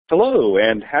Hello,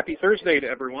 and happy Thursday to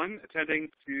everyone attending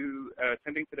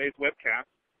today's webcast,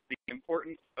 The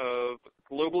Importance of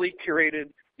Globally Curated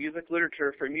Music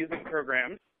Literature for Music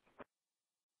Programs,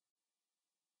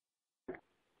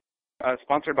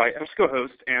 sponsored by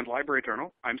EBSCOhost and Library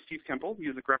Journal. I'm Steve Kemple,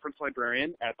 Music Reference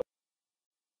Librarian at the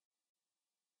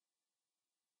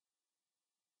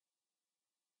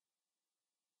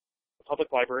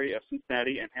Public Library of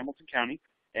Cincinnati and Hamilton County,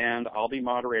 and I'll be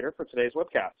moderator for today's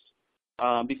webcast.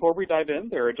 Before we dive in,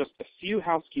 there are just a few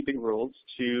housekeeping rules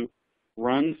to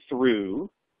run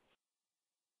through.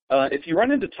 If you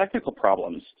run into technical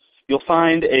problems, you'll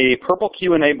find a purple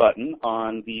Q&A button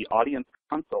on the audience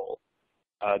console.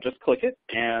 Just click it,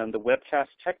 and the webcast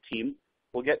tech team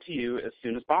will get to you as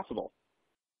soon as possible.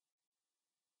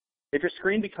 If your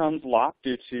screen becomes locked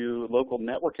due to local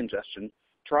network congestion,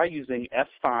 try using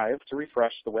F5 to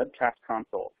refresh the webcast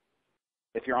console.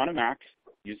 If you're on a Mac,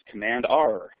 use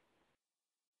Command-R.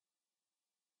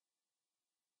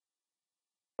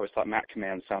 I always thought Mac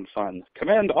commands sound fun.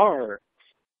 Command-R.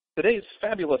 Today's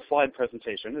fabulous slide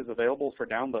presentation is available for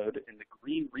download in the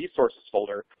green resources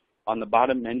folder on the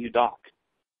bottom menu dock.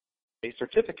 A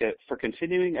certificate for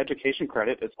continuing education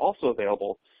credit is also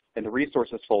available in the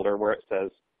resources folder where it says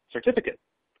certificate.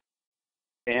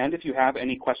 And if you have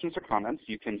any questions or comments,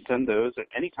 you can send those at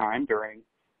any time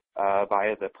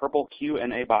via the purple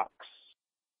Q&A box.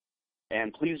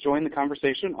 And please join the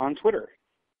conversation on Twitter.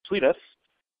 Tweet us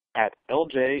at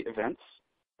LJ Events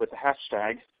with the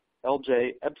hashtag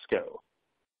LJEBSCO.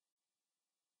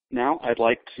 Now I'd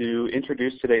like to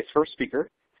introduce today's first speaker,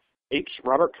 H.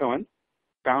 Robert Cohen,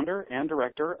 founder and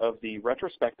director of the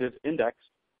Retrospective Index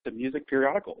to Music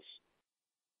Periodicals.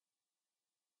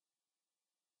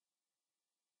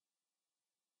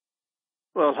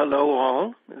 Well, hello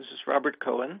all. This is Robert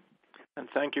Cohen, and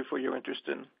thank you for your interest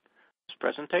in this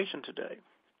presentation today.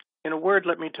 In a word,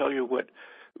 let me tell you what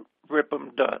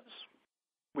RIPM does.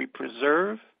 We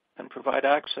preserve and provide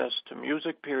access to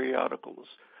music periodicals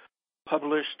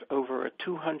published over a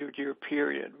 200-year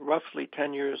period, roughly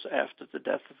 10 years after the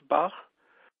death of Bach,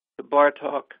 to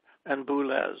Bartók and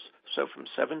Boulez, so from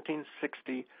 1760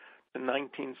 to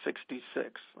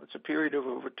 1966. It's a period of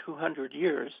over 200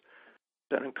 years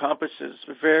that encompasses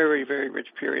very, very rich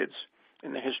periods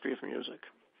in the history of music.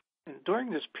 And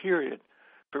during this period,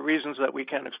 for reasons that we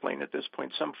can't explain at this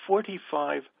point, some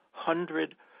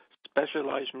 4,500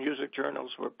 specialized music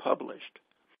journals were published.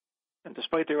 And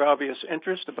despite their obvious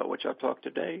interest, about which I'll talk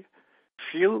today,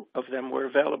 few of them were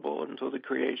available until the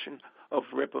creation of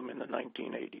RIPM in the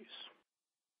 1980s.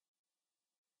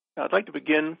 Now, I'd like to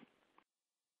begin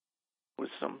with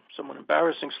some somewhat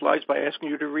embarrassing slides by asking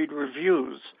you to read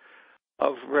reviews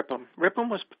of RIPM. RIPM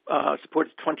was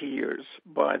supported 20 years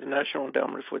by the National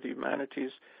Endowment for the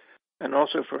Humanities and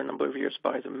also for a number of years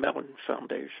by the Mellon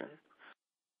Foundation.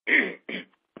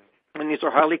 And these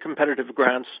are highly competitive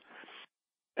grants.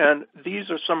 And these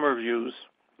are some reviews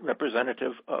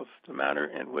representative of the manner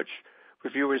in which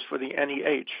reviewers for the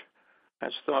NEH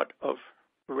has thought of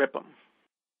RIPM.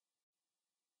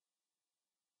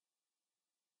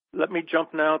 Let me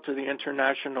jump now to the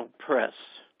international press.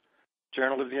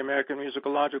 Journal of the American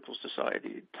Musicological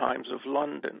Society, Times of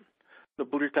London, the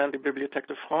Bulletin de Bibliothèque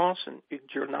de France, and Il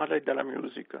Giornale della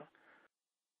Musica.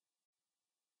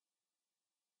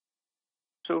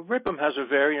 So RIPM has a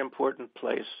very important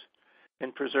place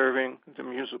in preserving the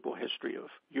musical history of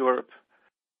Europe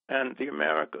and the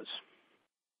Americas.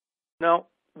 Now,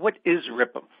 what is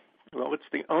RIPM? Well, it's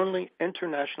the only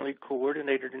internationally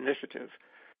coordinated initiative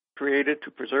created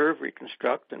to preserve,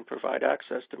 reconstruct, and provide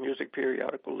access to music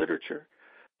periodical literature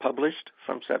published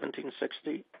from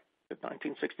 1760 to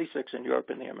 1966 in Europe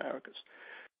and the Americas.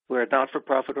 We're a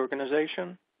not-for-profit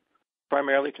organization,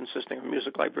 primarily consisting of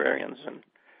music librarians and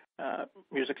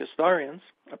music historians,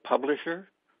 a publisher,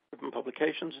 RIPM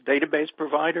Publications, database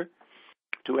provider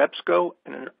to EBSCO,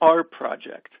 and an R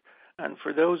project. And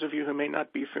for those of you who may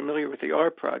not be familiar with the R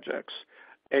projects,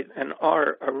 an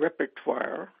R, a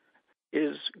repertoire,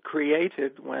 is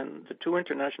created when the two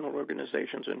international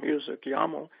organizations in music,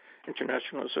 YAML,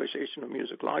 International Association of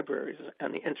Music Libraries,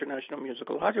 and the International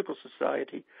Musicological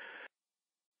Society,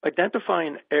 identify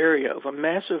an area of a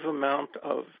massive amount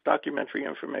of documentary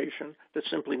information that's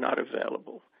simply not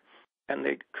available. And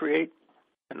they create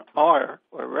an R,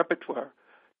 or a repertoire,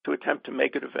 to attempt to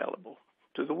make it available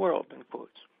to the world, in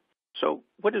quotes. So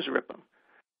what is RIPM?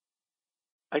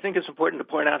 I think it's important to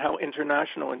point out how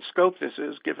international in scope this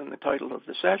is, given the title of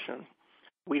the session.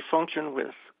 We function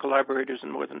with collaborators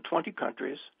in more than 20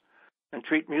 countries and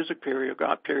treat music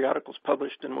periodicals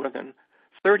published in more than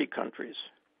 30 countries.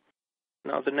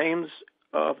 Now, the names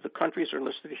of the countries are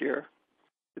listed here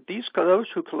Those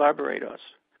who collaborate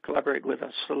with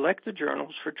us select the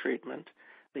journals for treatment,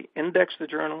 they index the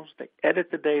journals, they edit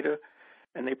the data,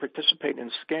 and they participate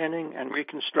in scanning and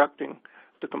reconstructing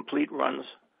the complete runs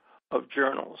of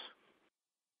journals.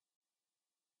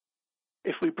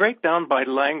 If we break down by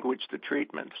language the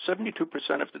treatment,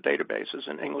 72% of the database is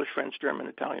in English, French, German,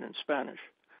 Italian, and Spanish.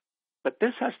 But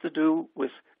this has to do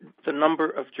with the number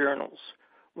of journals.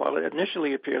 While it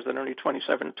initially appears that only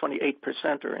 27 to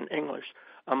 28% are in English,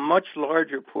 a much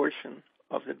larger portion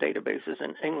of the database is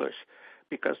in English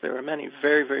because there are many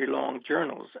very, very long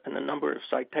journals, and the number of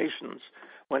citations,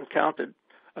 when counted,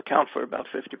 account for about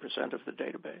 50% of the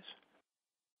database.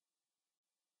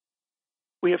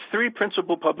 We have three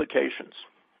principal publications,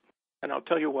 and I'll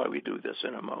tell you why we do this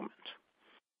in a moment.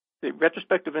 The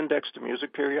retrospective index to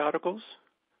music periodicals,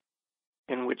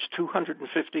 in which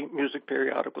 250 music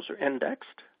periodicals are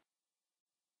indexed.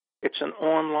 It's an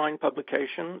online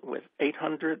publication with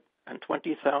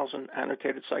 820,000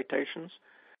 annotated citations,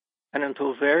 and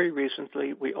until very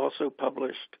recently, we also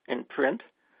published in print,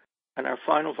 and our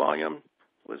final volume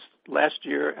was last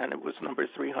year, and it was number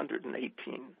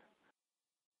 318.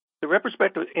 The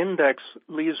retrospective index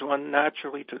leads one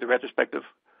naturally to the retrospective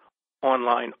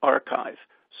online archive.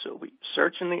 So we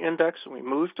search in the index, and we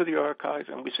move to the archive,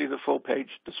 and we see the full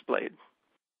page displayed.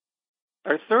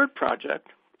 Our third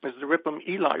project is the Rippum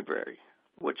eLibrary,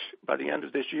 which by the end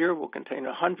of this year will contain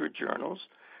 100 journals,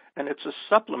 and it's a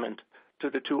supplement to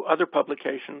the two other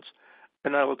publications,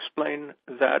 and I'll explain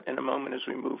that in a moment as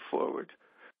we move forward.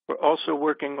 We're also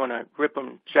working on a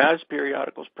Rippum Jazz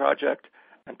Periodicals project,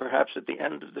 and perhaps at the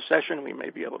end of the session, we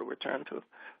may be able to return to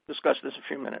discuss this a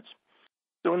few minutes.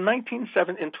 So in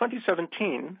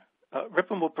 2017,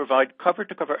 Rippum will provide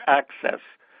cover-to-cover access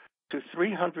to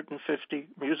 350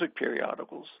 music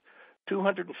periodicals,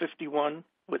 251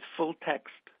 with full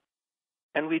text.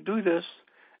 And we do this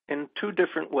in two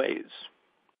different ways.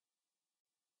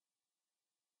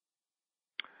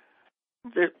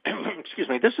 This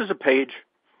is a page,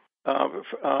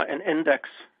 an index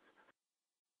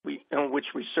in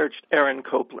which we searched Aaron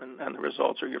Copland, and the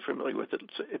results you're familiar with it.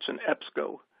 It's an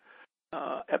EBSCO.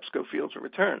 EBSCO fields are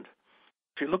returned.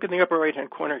 If you look in the upper right-hand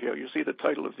corner here, you see the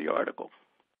title of the article.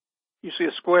 You see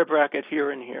a square bracket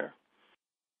here and here.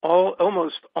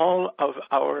 Almost all of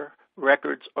our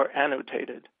records are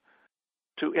annotated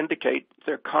to indicate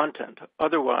their content.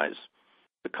 Otherwise,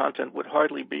 the content would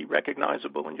hardly be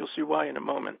recognizable, and you'll see why in a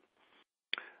moment.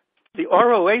 The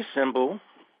ROA symbol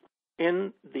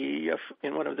in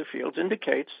one of the fields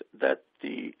indicates that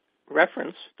the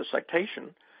reference, the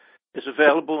citation, is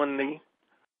available in the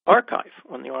archive,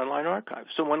 on the online archive.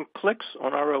 So one clicks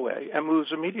on ROA and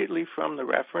moves immediately from the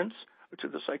reference to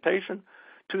the citation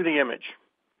to the image.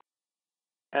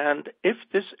 And if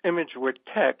this image were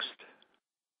text,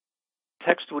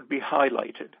 text would be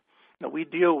highlighted. Now, we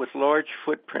deal with large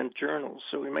footprint journals,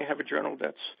 so we may have a journal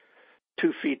that's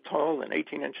 2 feet tall and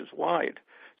 18 inches wide.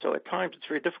 So at times, it's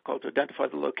very difficult to identify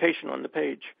the location on the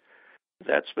page.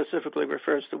 That specifically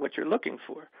refers to what you're looking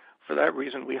for. For that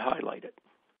reason, we highlight it.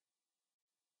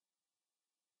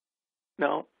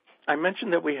 Now, I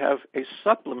mentioned that we have a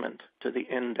supplement to the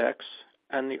index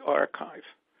and the archive.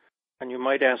 And you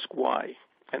might ask why.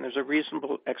 And there's a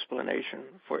reasonable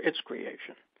explanation for its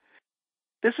creation.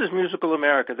 This is Musical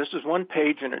America. This is one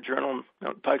page in a journal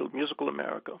titled Musical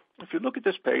America. If you look at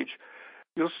this page,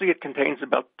 you'll see it contains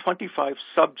about 25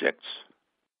 subject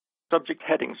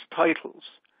headings,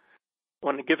 titles,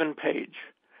 on a given page.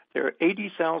 There are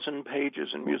 80,000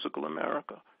 pages in Musical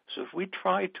America. So if we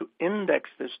try to index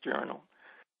this journal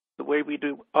the way we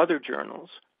do other journals,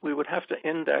 we would have to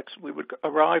index, we would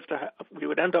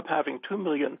end up having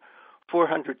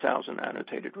 2,400,000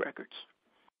 annotated records.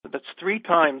 So that's 3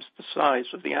 times the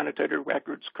size of the annotated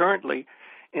records currently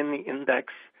in the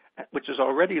index, which is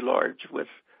already large with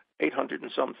 800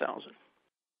 and some thousand.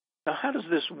 Now, how does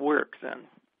this work then?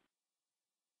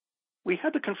 We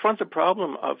had to confront the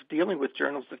problem of dealing with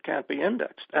journals that can't be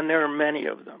indexed, and there are many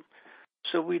of them.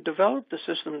 So we developed a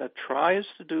system that tries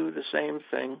to do the same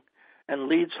thing and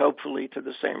leads, hopefully, to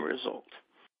the same result.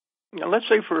 Now, let's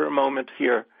say for a moment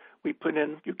here, we put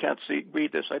in, you can't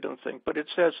read this, I don't think, but it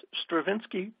says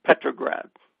Stravinsky, Petrograd.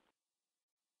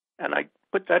 And I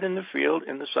put that in the field,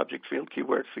 in the subject field,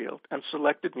 keyword field, and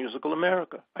selected Musical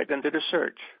America. I then did a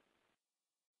search.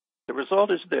 The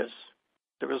result is this.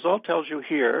 The result tells you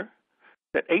here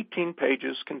that 18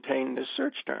 pages contain this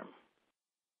search term.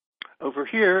 Over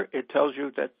here, it tells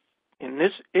you that in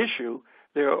this issue,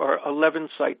 there are 11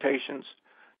 citations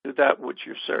to that which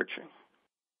you're searching.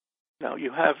 Now,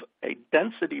 you have a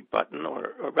density button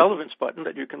or a relevance button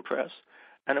that you can press,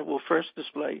 and it will first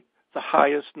display the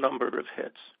highest number of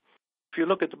hits. If you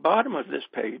look at the bottom of this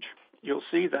page, you'll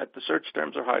see that the search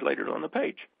terms are highlighted on the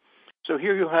page. So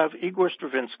here you have Igor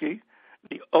Stravinsky,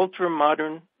 the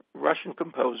ultra-modern Russian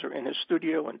composer, in his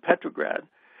studio in Petrograd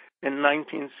in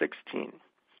 1916.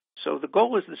 So the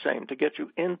goal is the same, to get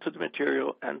you into the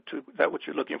material and to that what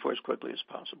you're looking for as quickly as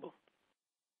possible.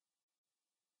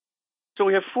 So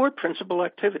we have four principal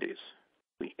activities.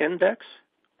 We index,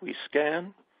 we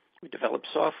scan, we develop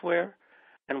software,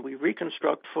 and we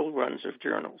reconstruct full runs of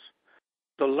journals.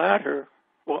 The latter,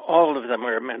 well, all of them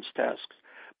are immense tasks,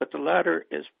 but the latter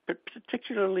is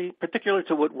particular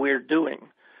to what we're doing,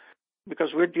 because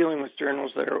we're dealing with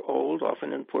journals that are old,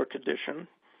 often in poor condition,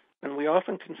 and we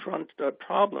often confront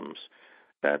problems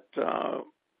that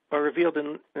are revealed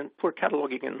in poor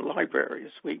cataloging in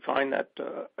libraries. We find that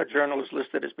a journal is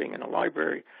listed as being in a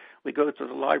library. We go to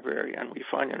the library and we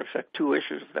find, in effect, 2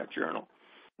 issues of that journal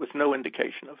with no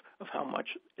indication of how much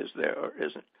is there or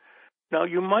isn't. Now,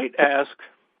 you might ask,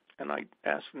 and I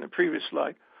asked in the previous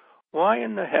slide, why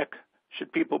in the heck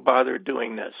should people bother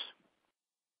doing this?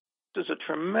 There's a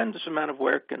tremendous amount of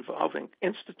work involving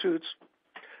institutes,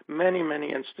 many,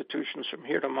 many institutions from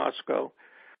here to Moscow,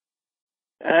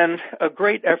 and a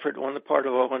great effort on the part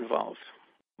of all involved.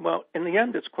 Well, in the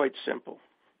end, it's quite simple.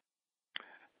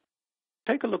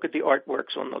 Take a look at the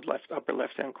artworks on the upper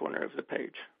left-hand corner of the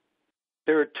page.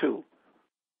 There are 2.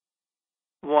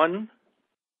 One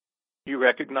you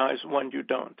recognize, one you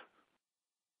don't.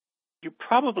 You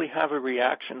probably have a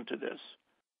reaction to this.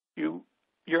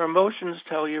 Your emotions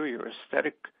tell you, your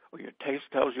aesthetic or your taste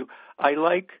tells you, I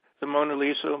like the Mona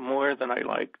Lisa more than I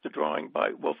like the drawing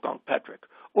by Wolfgang Petrick,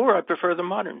 or I prefer the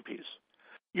modern piece.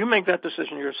 You make that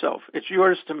decision yourself. It's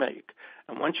yours to make.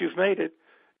 And once you've made it,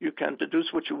 you can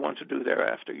deduce what you want to do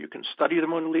thereafter. You can study the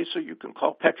Mona Lisa. You can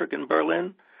call Petrick in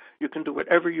Berlin. You can do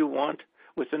whatever you want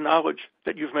with the knowledge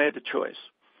that you've made a choice.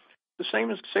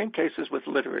 The same case is with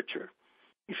literature.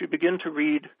 If you begin to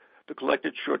read the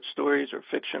collected short stories or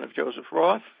fiction of Joseph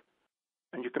Roth,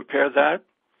 and you compare that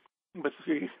with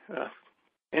the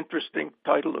interesting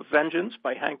title of Vengeance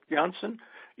by Hank Janssen,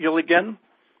 you'll again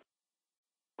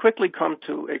quickly come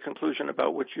to a conclusion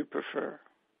about which you prefer.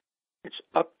 It's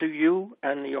up to you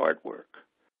and the artwork.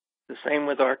 The same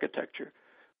with architecture.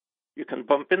 You can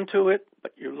bump into it,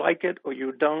 but you like it or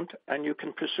you don't, and you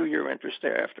can pursue your interest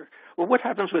thereafter. Well, what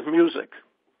happens with music?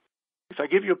 If I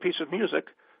give you a piece of music,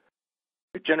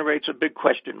 it generates a big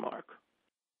question mark.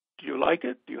 Do you like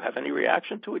it? Do you have any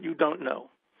reaction to it? You don't know.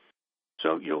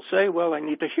 So you'll say, well, I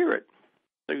need to hear it.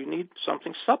 So you need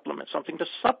something to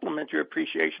supplement your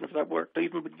appreciation of that work to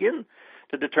even begin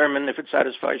to determine if it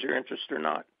satisfies your interest or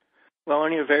not. Well,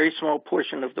 only a very small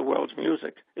portion of the world's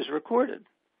music is recorded.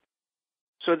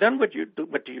 So then what do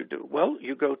you do? Well,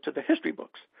 you go to the history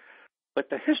books. But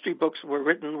the history books were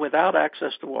written without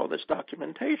access to all this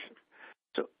documentation.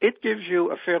 So it gives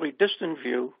you a fairly distant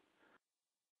view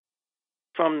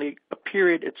from the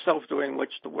period itself during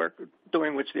which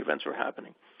the events were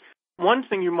happening. One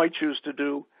thing you might choose to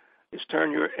do is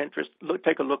turn your interest,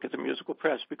 take a look at the musical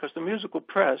press, because the musical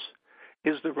press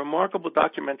is the remarkable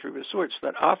documentary resource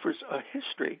that offers a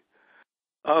history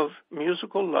of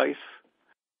musical life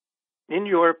in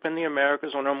Europe and the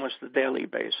Americas on almost a daily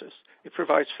basis. It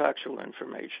provides factual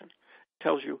information. It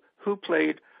tells you who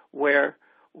played where,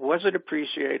 was it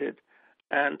appreciated,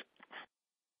 and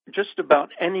just about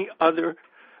any other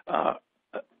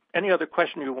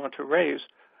question you want to raise,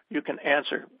 you can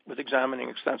answer with examining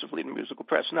extensively the musical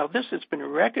press. Now, this has been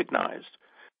recognized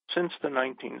since the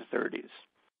 1930s.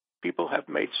 People have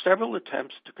made several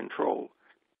attempts to control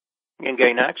and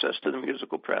gain access to the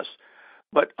musical press,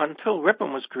 but until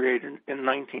RIPM was created in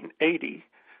 1980,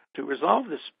 to resolve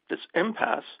this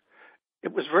impasse,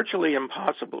 it was virtually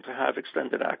impossible to have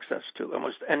extended access to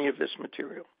almost any of this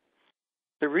material.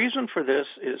 The reason for this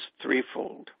is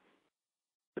threefold.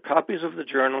 The copies of the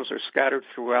journals are scattered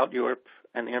throughout Europe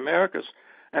and the Americas,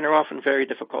 and are often very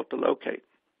difficult to locate.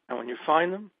 And when you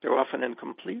find them, they're often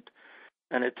incomplete,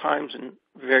 and at times in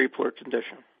very poor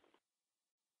condition.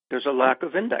 There's a lack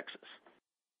of indexes.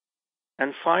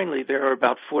 And finally, there are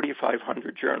about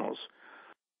 4,500 journals,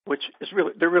 which is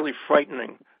they're really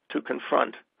frightening to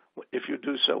confront if you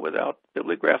do so without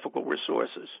bibliographical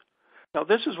resources. Now,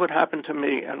 this is what happened to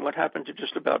me and what happened to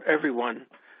just about everyone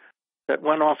that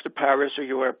went off to Paris or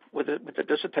Europe with a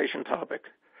dissertation topic.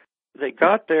 They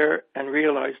got there and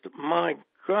realized, my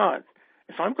God,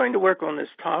 if I'm going to work on this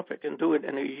topic and do it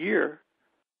in a year,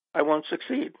 I won't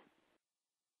succeed.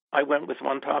 I went with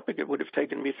one topic. It would have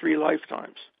taken me 3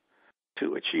 lifetimes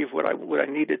to achieve what I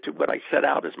needed to, what I set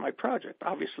out as my project.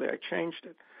 Obviously, I changed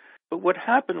it. But what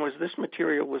happened was this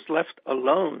material was left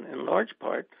alone in large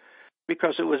part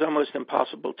because it was almost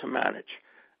impossible to manage.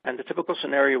 And the typical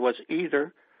scenario was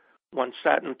either one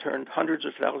sat and turned hundreds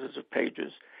of thousands of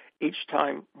pages each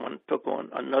time one took on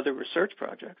another research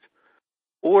project,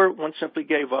 or one simply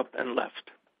gave up and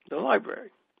left the library.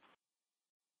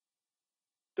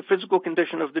 The physical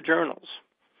condition of the journals.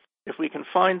 If we can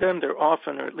find them, they're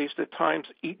often, or at least at times,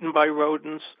 eaten by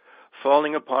rodents,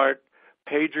 falling apart,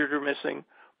 pages are missing,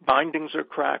 bindings are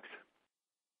cracked.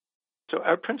 So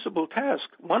our principal task,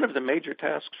 one of the major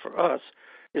tasks for us,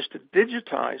 is to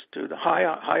digitize to the high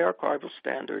archival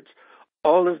standards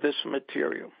all of this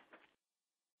material.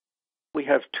 We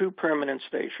have 2 permanent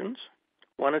stations,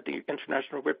 one at the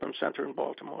International Ripon Center in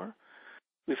Baltimore.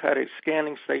 We've had a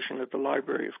scanning station at the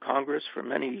Library of Congress for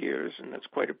many years, and that's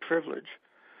quite a privilege.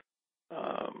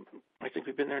 I think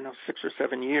we've been there now 6 or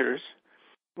 7 years.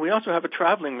 We also have a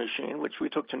traveling machine, which we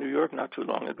took to New York not too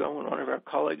long ago, and one of our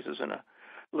colleagues is in a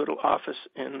little office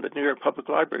in the New York Public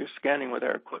Library scanning with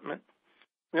our equipment.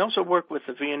 We also work with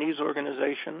the Viennese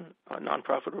organization, a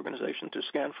nonprofit organization, to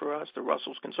scan for us, the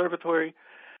Russell's Conservatory,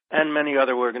 and many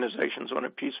other organizations on a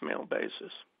piecemeal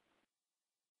basis.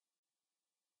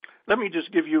 Let me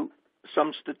just give you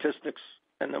some statistics,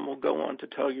 and then we'll go on to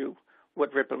tell you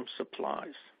what Ripon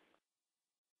supplies.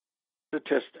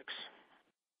 Statistics.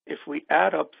 If we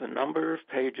add up the number of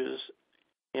pages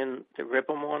in the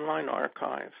Ripon Online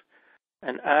Archive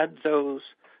and add those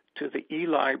to the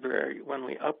e-library when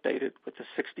we update it with the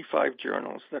 65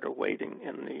 journals that are waiting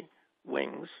in the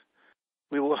wings,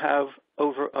 we will have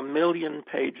over 1 million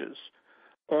pages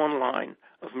online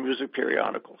of music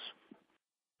periodicals.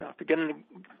 Now, to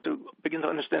begin to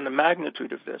understand the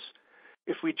magnitude of this,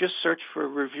 if we just search for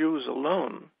reviews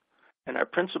alone in our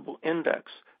principal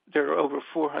index, there are over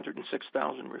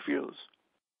 406,000 reviews.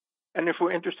 And if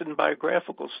we're interested in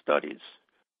biographical studies,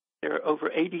 there are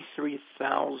over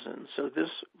 83,000. So this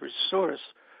resource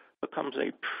becomes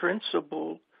a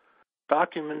principal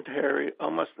documentary,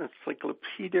 almost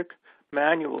encyclopedic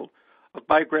manual of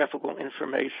biographical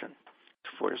information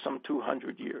for some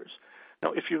 200 years.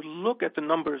 Now, if you look at the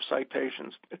number of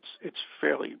citations, it's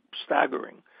fairly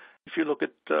staggering. If you look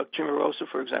at Cimarosa,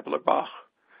 for example, or Bach,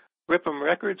 Ripon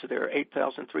records, there are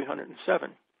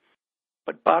 8,307.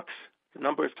 But Bach's, the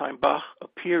number of times Bach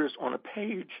appears on a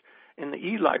page in the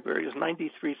e-library is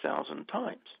 93,000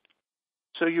 times.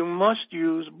 So you must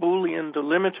use Boolean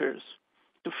delimiters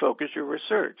to focus your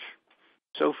research.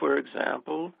 So, for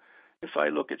example, if I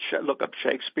look up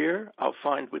Shakespeare, I'll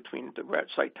find between the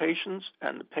citations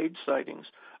and the page sightings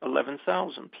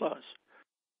 11,000 plus.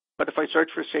 But if I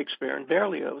search for Shakespeare and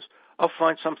Berlioz, I'll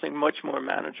find something much more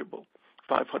manageable,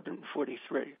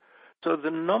 543. So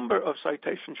the number of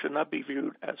citations should not be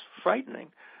viewed as frightening,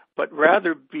 but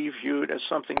rather be viewed as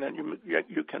something that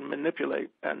you can manipulate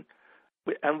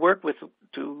and work with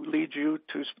to lead you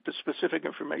to the specific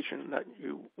information that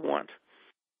you want.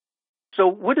 So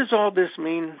what does all this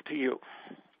mean to you?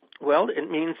 Well,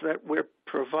 it means that we're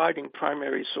providing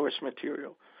primary source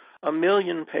material, 1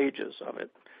 million pages of it,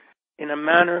 in a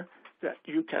manner that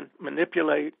you can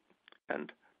manipulate and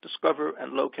discover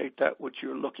and locate that which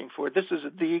you're looking for. This is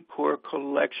the core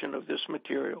collection of this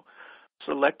material,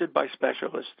 selected by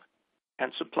specialists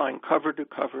and supplying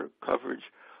cover-to-cover coverage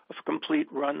of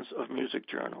complete runs of music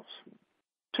journals.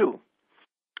 2,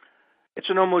 it's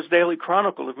an almost daily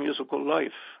chronicle of musical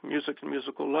life, music and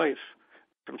musical life,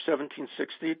 from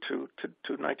 1760 to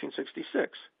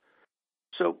 1966.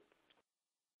 So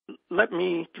let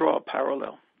me draw a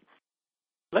parallel.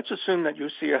 Let's assume that you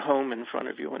see a home in front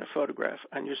of you in a photograph,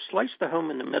 and you slice the home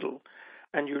in the middle,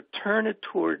 and you turn it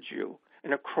towards you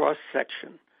in a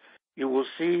cross-section. You will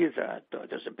see that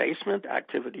there's a basement,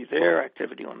 activity there,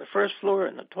 activity on the first floor,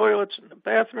 in the toilets, in the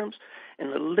bathrooms,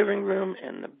 in the living room,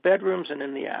 in the bedrooms, and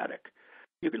in the attic.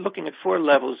 You're looking at 4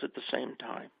 levels at the same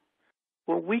time.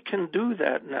 Well, we can do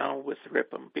that now with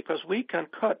Ripon because we can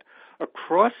cut a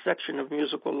cross-section of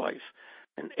musical life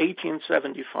in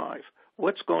 1875.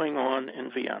 What's going on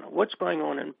in Vienna? What's going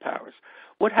on in Paris?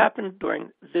 What happened during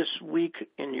this week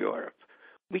in Europe?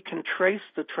 We can trace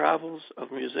the travels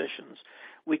of musicians.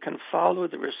 We can follow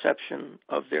the reception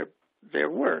of their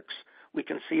works. We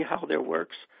can see how their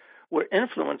works were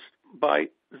influenced by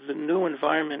the new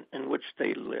environment in which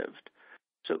they lived.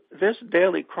 So this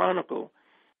daily chronicle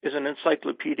is an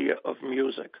encyclopedia of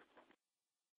music.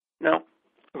 Now,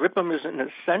 Ripon is an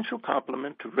essential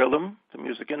complement to RILM, the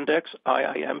Music Index,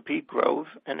 IIMP, Grove,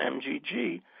 and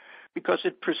MGG, because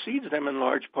it precedes them in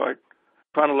large part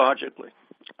chronologically.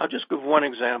 I'll just give one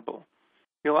example.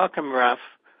 Joachim Raff,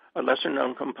 a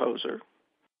lesser-known composer,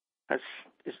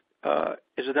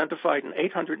 is identified in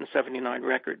 879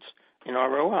 records in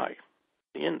ROI,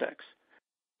 the index.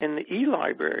 In the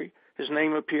e-library, His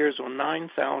name appears on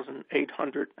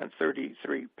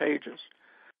 9,833 pages.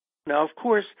 Now, of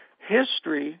course,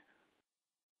 history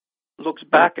looks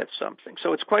back at something,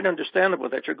 so it's quite understandable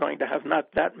that you're going to have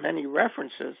not that many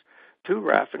references to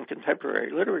Raff in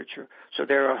contemporary literature. So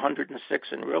there are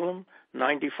 106 in Rillam,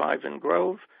 95 in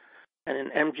Grove, and in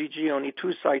MGG only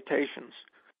 2 citations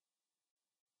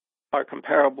are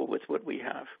comparable with what we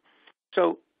have.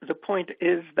 So the point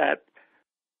is that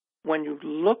when you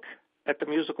look at the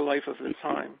musical life of the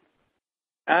time,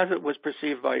 as it was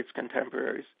perceived by its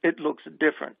contemporaries, it looks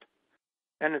different.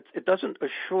 And it doesn't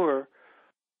assure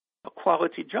a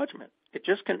quality judgment. It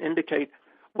just can indicate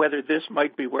whether this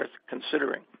might be worth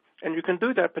considering. And you can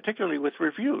do that particularly with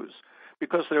reviews,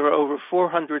 because there are over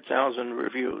 400,000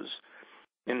 reviews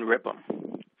in Ripum.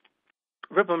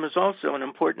 Ripum is also an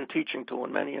important teaching tool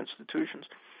in many institutions.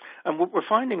 And what we're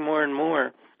finding more and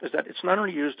more is that it's not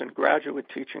only used in graduate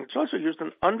teaching, it's also used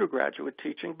in undergraduate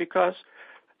teaching, because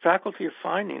faculty are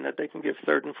finding that they can give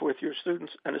 3rd and 4th year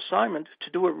students an assignment to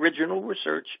do original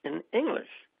research in English.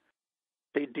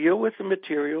 They deal with the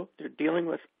material, they're dealing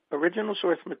with original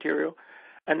source material,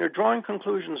 and they're drawing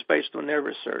conclusions based on their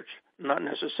research, not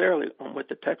necessarily on what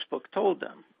the textbook told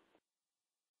them.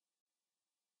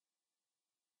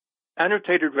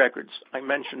 Annotated records, I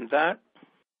mentioned that.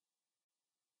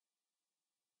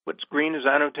 What's green is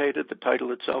annotated. The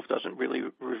title itself doesn't really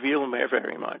reveal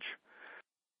very much.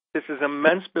 This is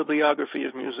immense bibliography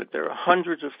of music. There are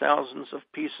hundreds of thousands of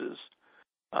pieces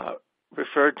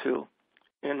referred to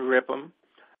in Ripum.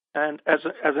 And as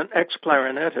an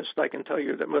ex-clarinetist, I can tell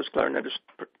you that most clarinetists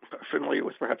are familiar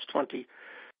with perhaps 20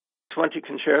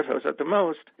 concertos at the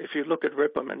most. If you look at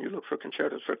Ripum and you look for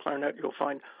concertos for clarinet, you'll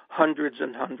find hundreds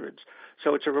and hundreds.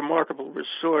 So it's a remarkable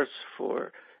resource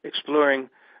for exploring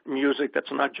music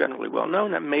that's not generally well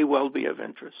known that may well be of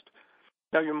interest.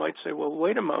 Now you might say, well,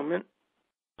 wait a moment.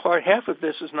 Half of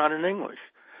this is not in English.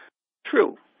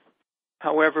 True.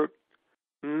 However,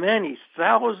 many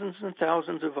thousands and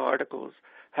thousands of articles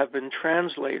have been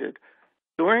translated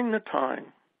during the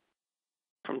time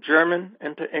from German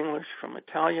into English, from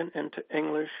Italian into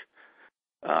English.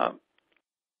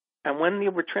 And when they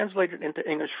were translated into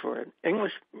English for an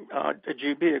English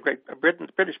GB, a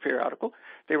British periodical,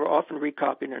 they were often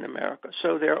recopied in America.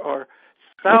 So there are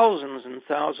thousands and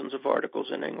thousands of articles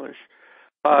in English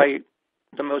by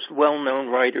the most well-known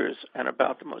writers and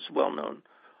about the most well-known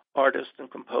artists and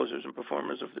composers and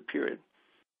performers of the period.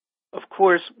 Of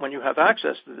course, when you have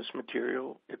access to this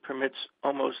material, it permits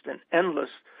almost an endless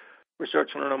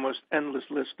research on an almost endless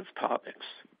list of topics.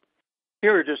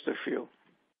 Here are just a few.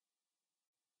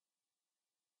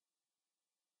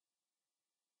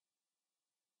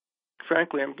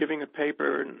 Frankly, I'm giving a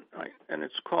paper, and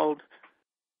it's called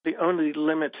 "The Only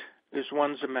Limit is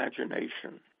One's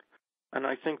Imagination." And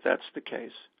I think that's the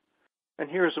case. And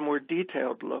here's a more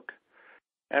detailed look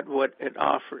at what it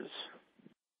offers.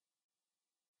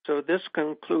 So this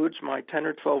concludes my 10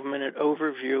 or 12-minute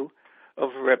overview of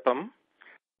Ripum,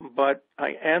 but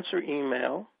I answer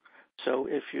email. So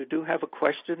if you do have a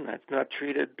question that's not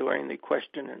treated during the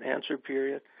question and answer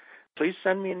period, please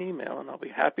send me an email, and I'll be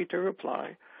happy to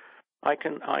reply. I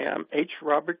am H.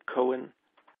 Robert Cohen,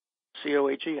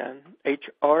 C-O-H-E-N.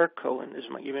 H.R. Cohen is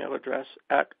my email address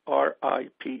at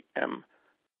ripm.org.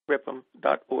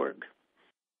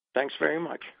 Thanks very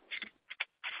much.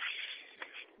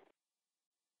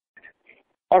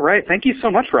 All right. Thank you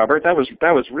so much, Robert. That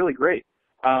was really great.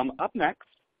 Up next,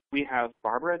 we have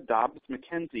Barbara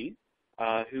Dobbs-McKenzie,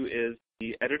 who is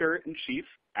the editor-in-chief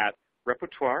at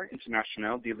Répertoire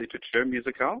International de Littérature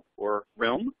Musicale, or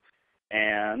RILM,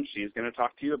 and she's going to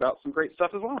talk to you about some great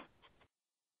stuff as well.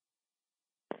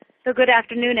 So good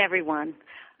afternoon, everyone.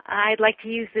 I'd like to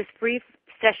use this brief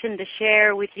session to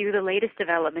share with you the latest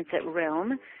developments at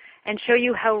RILM and show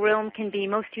you how RILM can be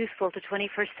most useful to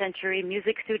 21st century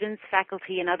music students,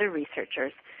 faculty, and other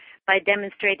researchers by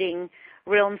demonstrating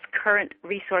RILM's current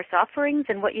resource offerings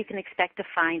and what you can expect to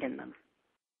find in them.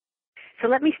 So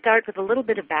let me start with a little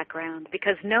bit of background,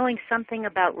 because knowing something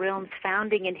about RILM's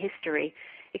founding and history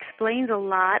explains a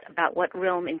lot about what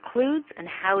RILM includes and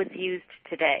how it's used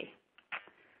today.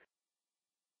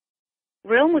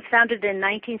 RILM was founded in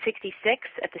 1966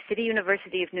 at the City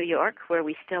University of New York, where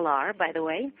we still are, by the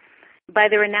way, by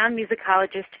the renowned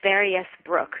musicologist Barry S.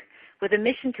 Brook, with a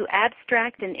mission to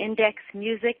abstract and index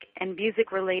music and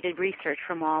music-related research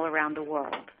from all around the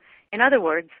world. In other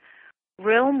words,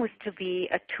 RILM was to be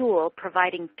a tool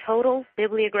providing total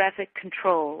bibliographic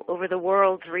control over the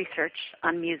world's research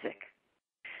on music.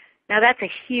 Now that's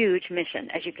a huge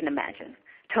mission, as you can imagine,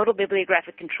 total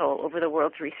bibliographic control over the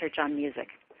world's research on music.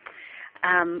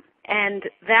 And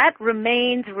that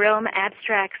remains Realm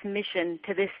Abstract's mission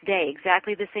to this day,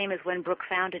 exactly the same as when Brooke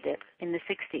founded it in the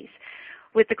 60s,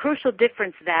 with the crucial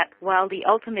difference that while the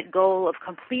ultimate goal of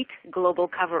complete global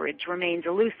coverage remains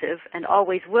elusive and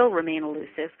always will remain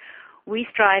elusive, we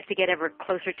strive to get ever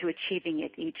closer to achieving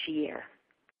it each year.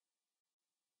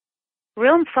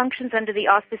 Realm functions under the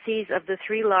auspices of the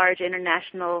three large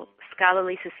international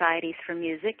scholarly societies for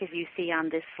music, as you see on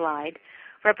this slide,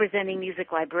 representing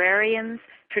music librarians,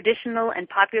 traditional and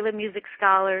popular music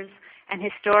scholars, and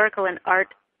historical and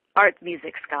art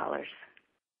music scholars.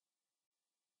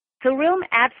 So Realm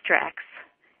Abstracts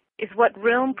is what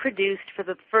Realm produced for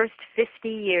the first 50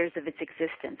 years of its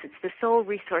existence. It's the sole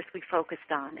resource we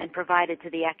focused on and provided to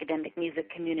the academic music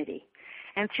community.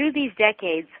 And through these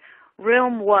decades,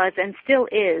 Realm was and still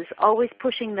is always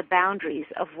pushing the boundaries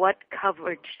of what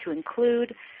coverage to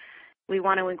include. We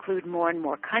want to include more and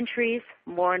more countries,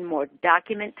 more and more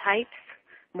document types,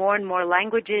 more and more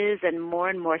languages, and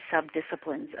more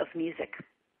sub-disciplines of music.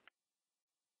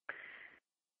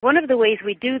 One of the ways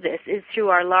we do this is through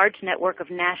our large network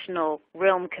of national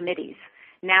Realm committees,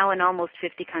 now in almost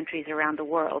 50 countries around the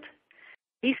world.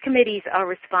 These committees are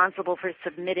responsible for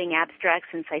submitting abstracts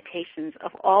and citations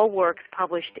of all works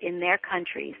published in their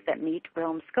countries that meet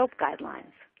Realm scope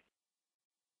guidelines.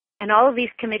 And all of these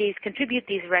committees contribute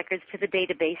these records to the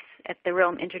database at the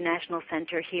Realm International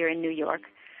Center here in New York,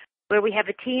 where we have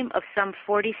a team of some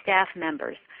 40 staff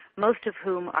members, most of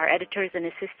whom are editors and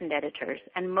assistant editors,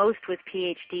 and most with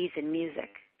PhDs in music.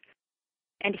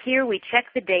 And here we check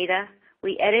the data,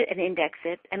 we edit and index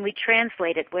it, and we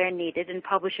translate it where needed and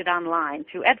publish it online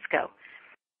through EBSCO,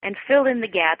 and fill in the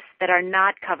gaps that are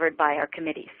not covered by our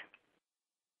committees.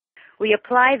 We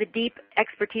apply the deep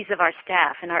expertise of our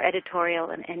staff in our editorial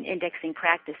and indexing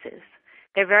practices.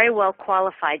 They're very well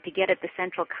qualified to get at the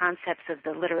central concepts of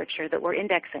the literature that we're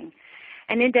indexing,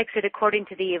 and index it according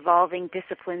to the evolving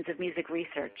disciplines of music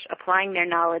research, applying their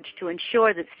knowledge to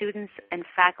ensure that students and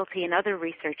faculty and other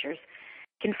researchers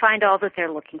can find all that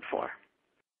they're looking for.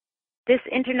 This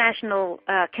international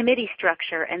committee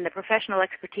structure and the professional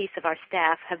expertise of our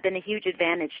staff have been a huge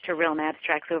advantage to Realm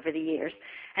Abstracts over the years,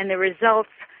 and the results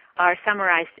are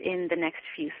summarized in the next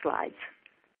few slides.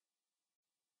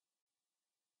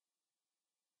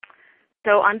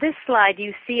 So on this slide,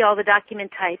 you see all the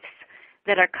document types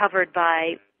that are covered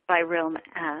by Realm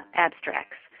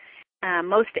Abstracts.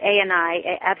 Most ANI,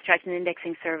 abstract and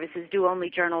indexing services, do only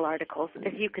journal articles.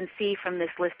 As you can see from this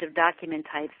list of document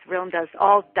types, Realm does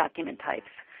all document types.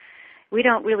 We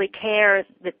don't really care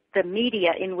the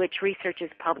media in which research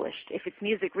is published. If it's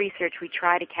music research, we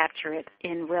try to capture it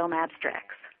in Realm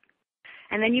Abstracts.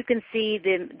 And then you can see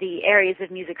the areas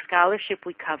of music scholarship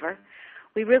we cover.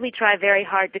 We really try very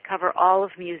hard to cover all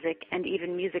of music and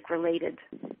even music-related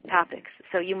topics.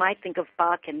 So you might think of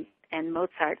Bach and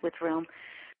Mozart with Realm,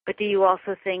 but do you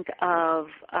also think of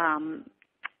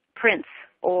Prince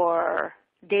or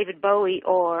David Bowie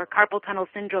or carpal tunnel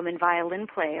syndrome in violin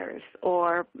players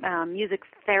or music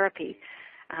therapy,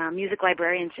 music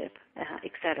librarianship,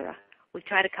 etc.? We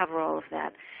try to cover all of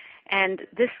that. And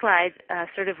this slide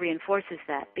sort of reinforces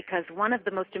that, because one of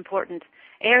the most important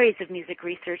areas of music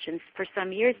research, and for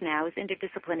some years now, is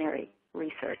interdisciplinary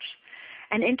research.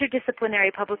 And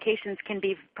interdisciplinary publications can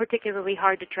be particularly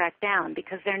hard to track down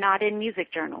because they're not in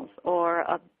music journals or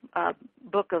a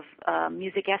book of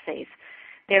music essays.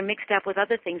 They're mixed up with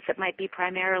other things that might be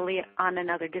primarily on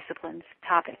another discipline's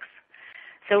topics.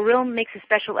 So Realm makes a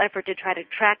special effort to try to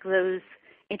track those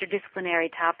interdisciplinary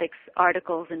topics,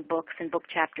 articles, and book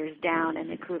chapters down and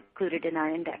included in our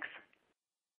index.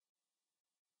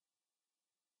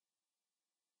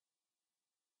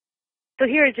 So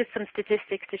here are just some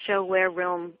statistics to show where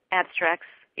Realm Abstracts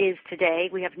is today.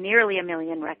 We have nearly 1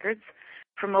 million records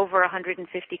from over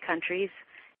 150 countries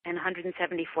and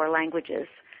 174 languages.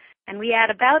 And we add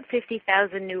about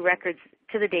 50,000 new records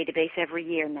to the database every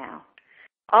year now.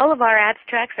 All of our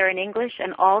abstracts are in English,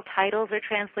 and all titles are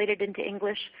translated into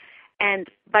English. And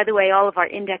by the way, all of our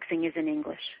indexing is in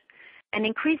English. And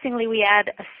increasingly, we add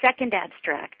a second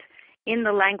abstract in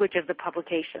the language of the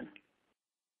publication.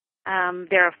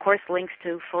 There are, of course, links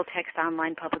to full-text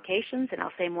online publications, and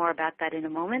I'll say more about that in a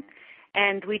moment.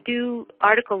 And we do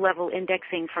article-level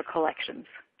indexing for collections.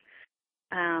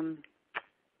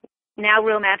 Now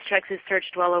Realm Abstracts is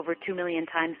searched well over 2 million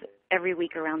times every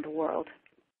week around the world.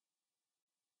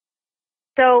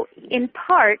 So in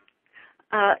part,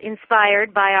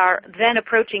 inspired by our then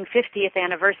approaching 50th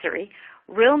anniversary,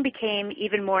 Realm became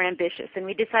even more ambitious, and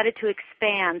we decided to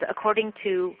expand according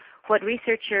to what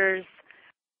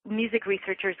music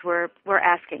researchers were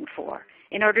asking for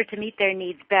in order to meet their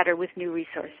needs better with new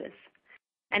resources.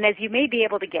 And as you may be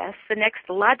able to guess, the next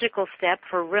logical step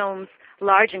for RILM's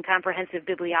large and comprehensive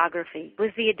bibliography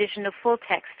was the addition of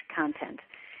full-text content,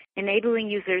 enabling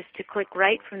users to click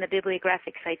right from the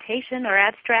bibliographic citation or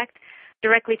abstract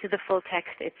directly to the full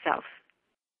text itself.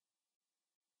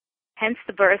 Hence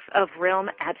the birth of RILM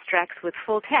abstracts with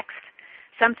full text,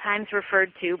 sometimes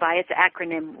referred to by its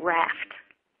acronym RAFT.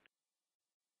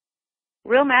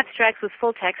 RILM abstracts with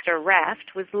full text, or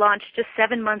RAFT, was launched just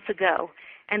 7 months ago,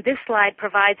 and this slide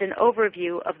provides an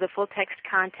overview of the full text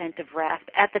content of RAFT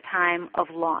at the time of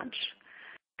launch.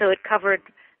 So it covered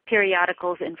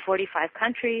periodicals in 45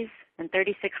 countries and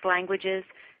 36 languages,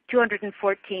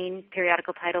 214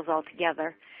 periodical titles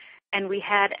altogether, and we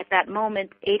had at that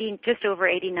moment just over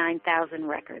 89,000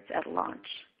 records at launch.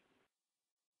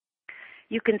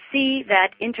 You can see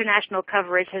that international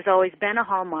coverage has always been a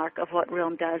hallmark of what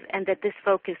RILM does, and that this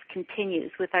focus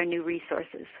continues with our new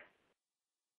resources.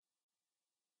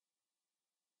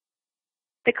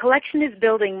 The collection is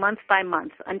building month by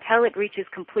month until it reaches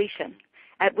completion,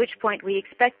 at which point we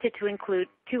expect it to include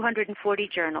 240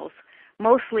 journals,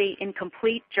 mostly in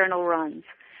complete journal runs,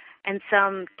 and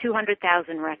some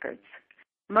 200,000 records.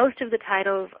 Most of the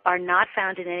titles are not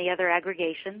found in any other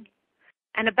aggregation,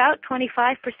 and about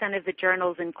 25% of the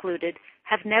journals included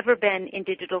have never been in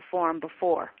digital form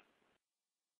before.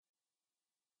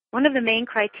 One of the main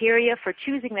criteria for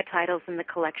choosing the titles in the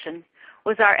collection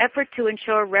was our effort to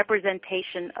ensure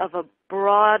representation of as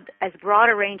broad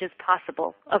a range as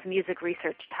possible of music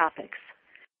research topics,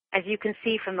 as you can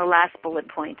see from the last bullet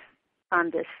point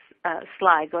on this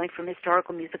slide, going from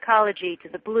historical musicology to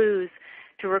the blues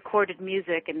to recorded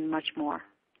music and much more.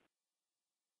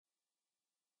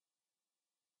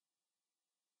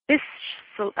 This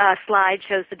slide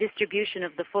shows the distribution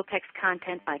of the full text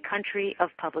content by country of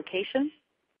publication.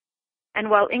 And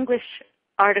while English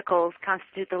articles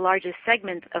constitute the largest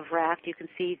segment of RAFT, you can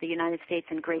see the United States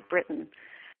and Great Britain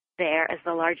there as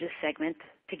the largest segment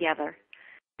together.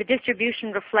 The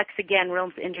distribution reflects again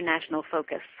RILM's international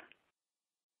focus.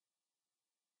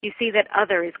 You see that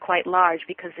other is quite large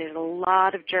because there's a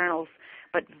lot of journals,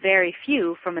 but very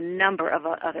few from a number of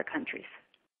other countries.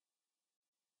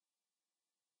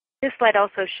 This slide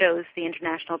also shows the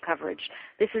international coverage.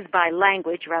 This is by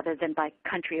language rather than by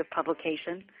country of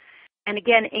publication. And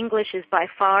again, English is by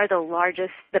far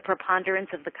the preponderance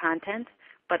of the content,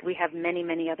 but we have many,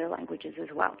 many other languages as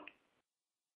well.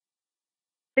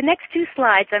 The next two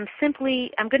slides I'm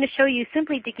going to show you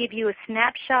simply to give you a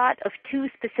snapshot of two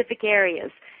specific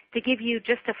areas, to give you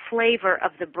just a flavor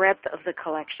of the breadth of the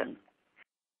collection.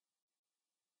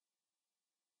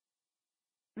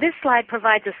 This slide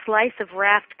provides a slice of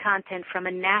RAFT content from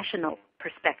a national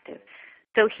perspective.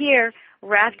 So here,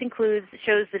 RAFT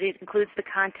shows that it includes the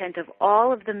content of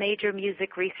all of the major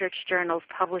music research journals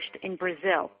published in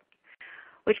Brazil,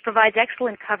 which provides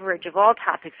excellent coverage of all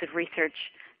topics of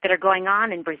research that are going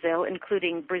on in Brazil,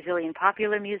 including Brazilian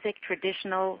popular music,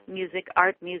 traditional music,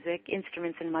 art music,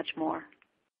 instruments, and much more.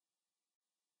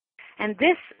 And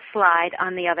this slide,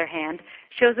 on the other hand,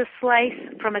 shows a slice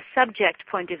from a subject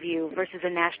point of view versus a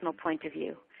national point of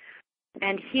view.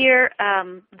 And here,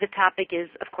 the topic is,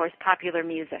 of course, popular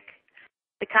music.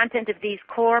 The content of these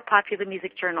core popular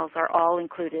music journals are all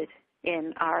included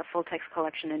in our full-text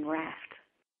collection in RAFT.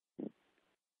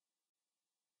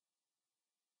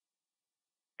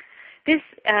 This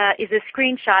is a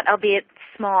screenshot, albeit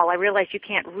small. I realize you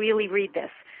can't really read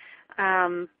this.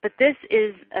 But this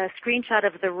is a screenshot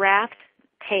of the RAFT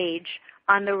page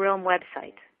on the RILM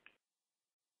website.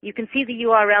 You can see the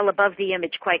URL above the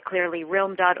image quite clearly,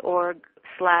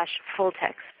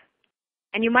 rilm.org/fulltext.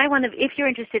 And you might want to, if you're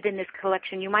interested in this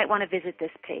collection, you might want to visit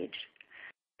this page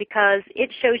because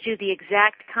it shows you the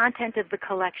exact content of the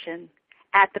collection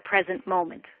at the present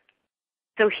moment.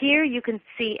 So here you can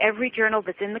see every journal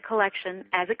that's in the collection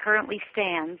as it currently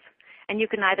stands, and you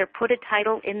can either put a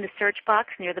title in the search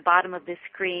box near the bottom of this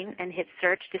screen and hit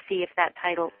search to see if that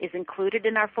title is included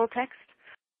in our full text,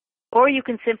 or you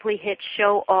can simply hit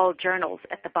show all journals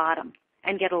at the bottom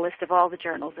and get a list of all the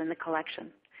journals in the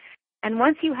collection. And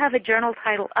once you have a journal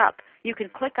title up, you can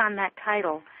click on that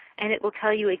title and it will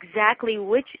tell you exactly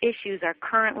which issues are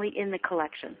currently in the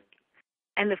collection.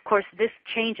 And of course, this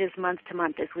changes month to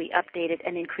month as we update it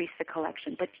and increase the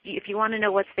collection. But if you want to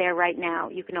know what's there right now,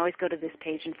 you can always go to this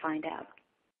page and find out.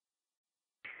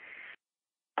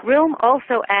 RILM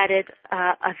also added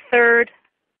a third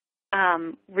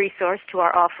resource to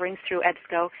our offerings through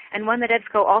EBSCO, and one that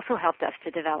EBSCO also helped us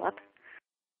to develop.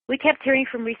 We kept hearing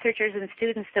from researchers and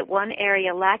students that one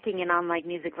area lacking in online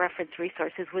music reference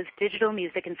resources was digital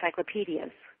music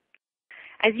encyclopedias.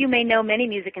 As you may know, many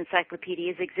music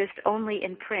encyclopedias exist only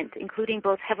in print, including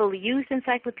both heavily used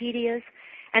encyclopedias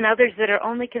and others that are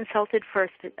only consulted for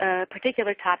a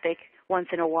particular topic once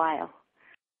in a while.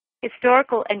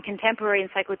 Historical and contemporary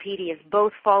encyclopedias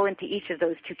both fall into each of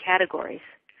those two categories.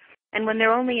 And when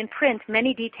they're only in print,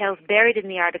 many details buried in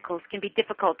the articles can be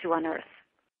difficult to unearth.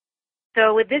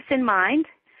 So with this in mind,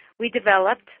 we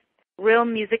developed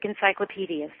Realm Music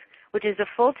Encyclopedias, which is a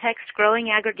full-text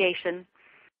growing aggregation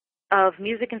of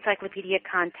music encyclopedia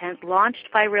content launched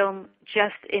by Realm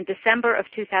just in December of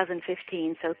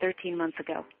 2015, so 13 months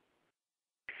ago.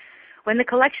 When the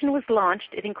collection was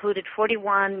launched, it included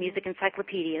 41 music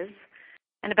encyclopedias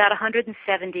and about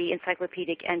 170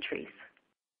 encyclopedic entries.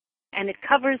 And it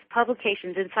covers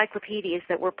publications, encyclopedias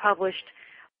that were published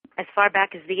as far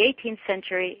back as the 18th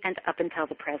century and up until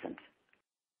the present.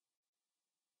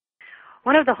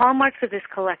 One of the hallmarks of this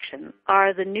collection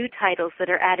are the new titles that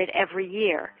are added every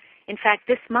year. In fact,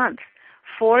 this month,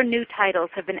 4 new titles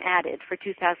have been added for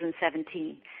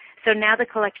 2017. So now the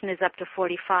collection is up to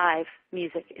 45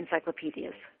 music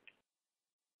encyclopedias.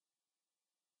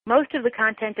 Most of the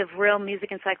content of Realm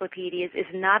Music Encyclopedias is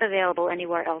not available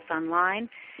anywhere else online.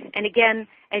 And again,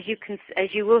 as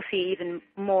you will see even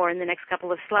more in the next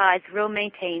couple of slides, Realm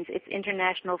maintains its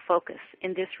international focus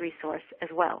in this resource as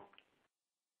well.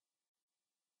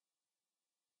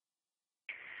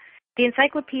 The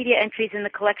encyclopedia entries in the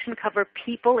collection cover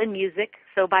people in music,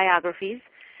 so biographies,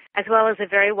 as well as a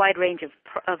very wide range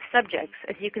of subjects,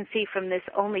 as you can see from this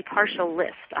only partial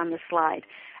list on the slide.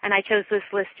 And I chose this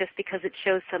list just because it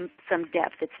shows some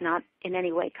depth. It's not in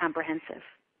any way comprehensive.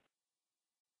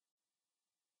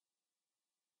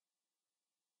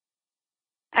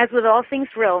 As with all things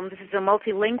Realm, this is a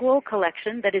multilingual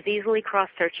collection that is easily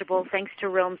cross-searchable thanks to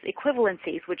Realm's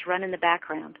equivalencies, which run in the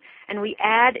background. And we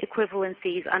add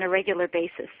equivalencies on a regular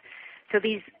basis. So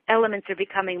these elements are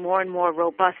becoming more and more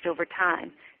robust over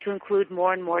time to include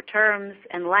more and more terms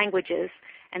and languages,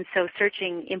 and so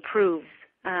searching improves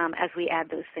as we add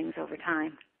those things over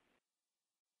time.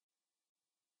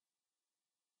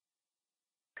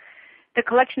 The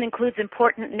collection includes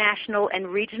important national and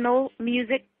regional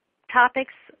music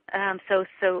topics,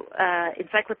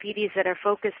 encyclopedias that are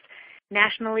focused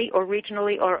nationally or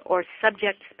regionally or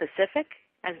subject-specific,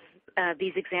 as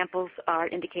these examples are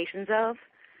indications of.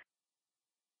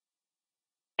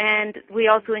 And we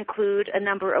also include a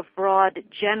number of broad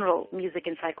general music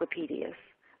encyclopedias,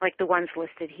 like the ones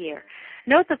listed here.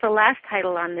 Note that the last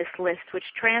title on this list,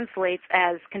 which translates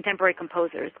as Contemporary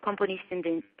Composers,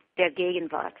 Komponisten der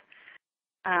Gegenwart,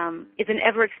 is an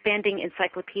ever-expanding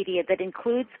encyclopedia that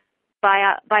includes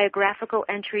biographical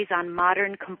entries on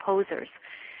modern composers.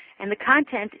 And the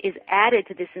content is added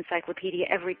to this encyclopedia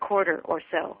every quarter or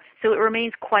so it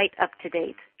remains quite up to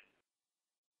date.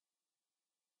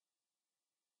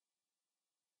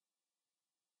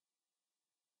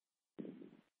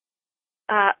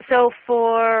 So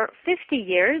for 50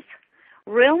 years,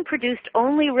 Realm produced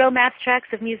only Realm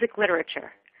abstracts of music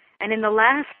literature. And in the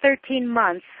last 13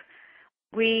 months,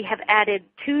 we have added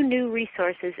 2 new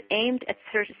resources aimed at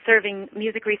serving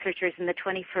music researchers in the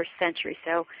 21st century.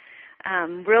 So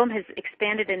Realm has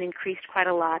expanded and increased quite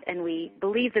a lot, and we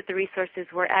believe that the resources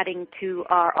we're adding to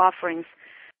our offerings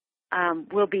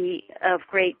will be of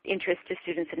great interest to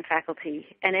students and faculty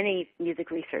and any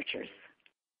music researchers.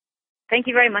 Thank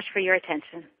you very much for your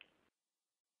attention.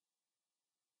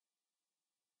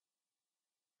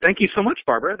 Thank you so much,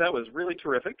 Barbara. That was really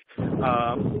terrific.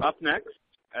 Up next,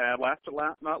 last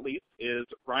but not least, is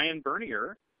Ryan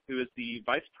Bernier, who is the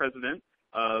Vice President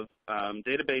of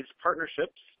Database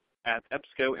Partnerships at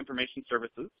EBSCO Information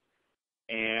Services.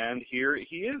 And here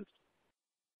he is.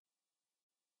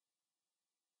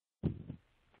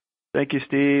 Thank you,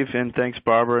 Steve, and thanks,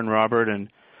 Barbara and Robert, and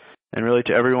really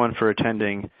to everyone for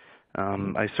attending.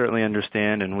 I certainly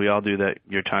understand, and we all do, that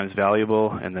your time is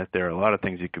valuable and that there are a lot of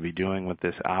things you could be doing with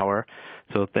this hour.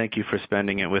 So thank you for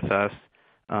spending it with us.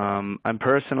 I'm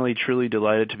personally truly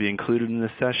delighted to be included in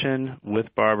this session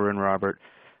with Barbara and Robert.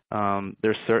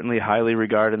 They're certainly highly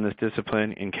regarded in this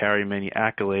discipline and carry many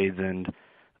accolades,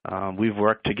 and we've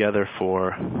worked together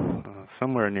for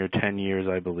somewhere near 10 years,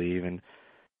 I believe, and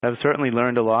have certainly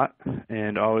learned a lot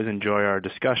and always enjoy our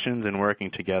discussions and working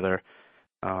together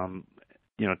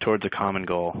towards a common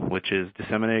goal, which is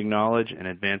disseminating knowledge and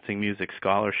advancing music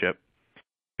scholarship.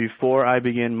 Before I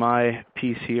begin my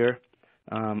piece here,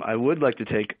 I would like to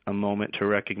take a moment to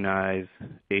recognize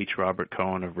H. Robert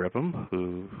Cohen of Ripon,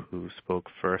 who spoke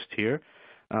first here,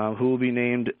 who will be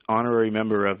named honorary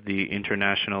member of the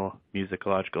International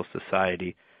Musicological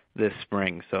Society this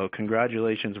spring. So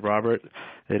congratulations, Robert.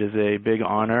 It is a big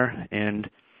honor, and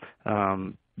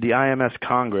the IMS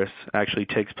Congress actually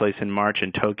takes place in March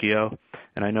in Tokyo,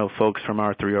 and I know folks from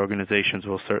our three organizations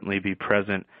will certainly be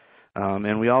present.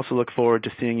 And we also look forward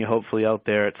to seeing you hopefully out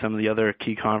there at some of the other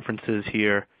key conferences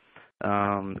here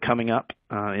coming up.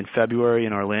 In February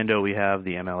in Orlando, we have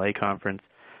the MLA conference,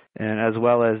 and as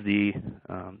well as the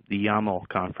YAML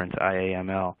conference,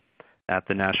 IAML, at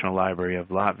the National Library of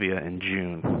Latvia in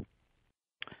June.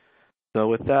 So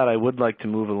with that, I would like to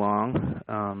move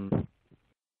along.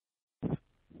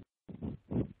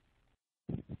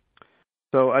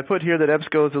 So I put here that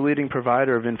EBSCO is a leading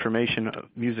provider of information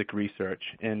music research,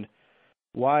 and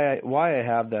why I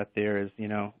have that there is,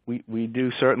 we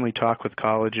do certainly talk with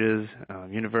colleges,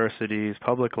 universities,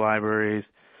 public libraries,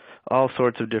 all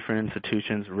sorts of different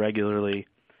institutions regularly,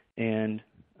 and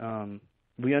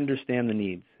we understand the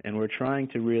needs, and we're trying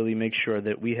to really make sure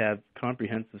that we have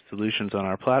comprehensive solutions on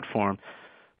our platform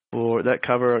that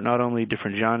cover not only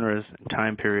different genres and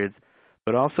time periods,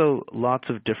 but also lots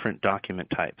of different document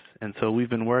types. And so we've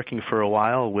been working for a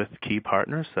while with key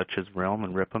partners such as Realm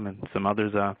and Ripum and some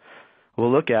others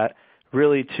we'll look at,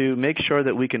 really to make sure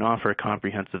that we can offer a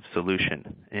comprehensive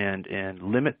solution and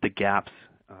limit the gaps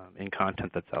in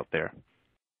content that's out there.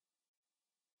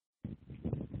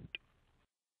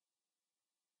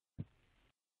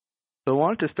 So I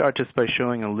wanted to start just by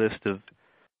showing a list of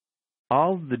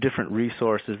all the different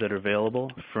resources that are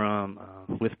available from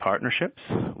with partnerships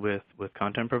with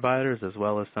content providers, as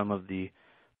well as some of the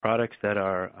products that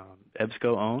are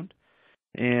EBSCO owned.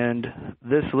 And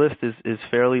this list is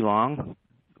fairly long.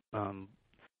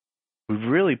 We've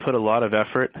really put a lot of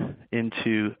effort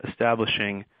into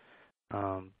establishing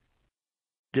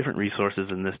different resources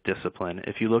in this discipline.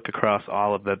 If you look across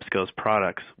all of EBSCO's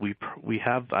products, we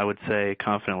have, I would say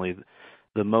confidently,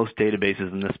 the most databases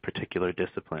in this particular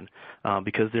discipline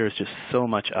because there's just so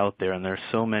much out there and there's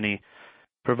so many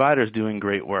providers doing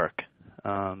great work.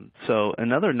 So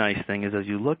another nice thing is as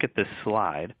you look at this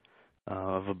slide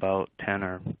of about 10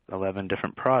 or 11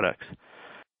 different products,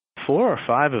 4 or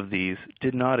 5 of these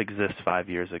did not exist 5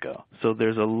 years ago. So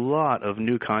there's a lot of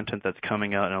new content that's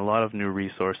coming out and a lot of new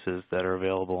resources that are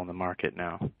available in the market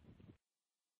now.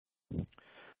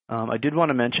 I did want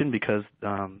to mention, because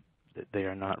they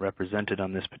are not represented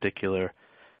on this particular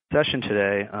session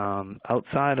today,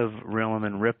 outside of Realm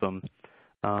and Ripum,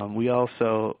 we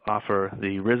also offer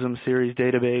the RISM series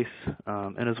database,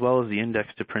 and as well as the index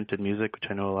to printed music, which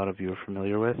I know a lot of you are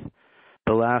familiar with.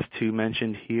 The last two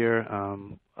mentioned here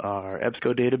are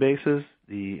EBSCO databases,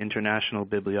 the International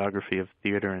Bibliography of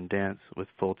Theater and Dance with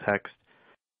full text,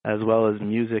 as well as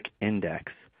Music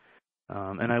Index.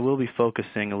 And I will be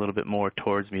focusing a little bit more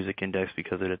towards Music Index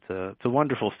because it's a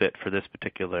wonderful fit for this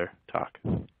particular talk.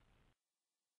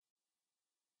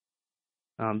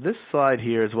 This slide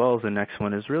here, as well as the next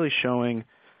one, is really showing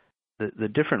the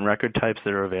different record types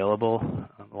that are available.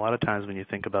 A lot of times when you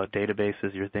think about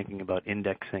databases, you're thinking about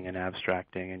indexing and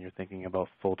abstracting, and you're thinking about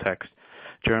full text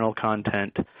journal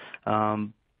content.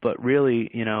 But really,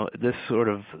 this sort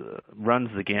of runs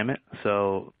the gamut.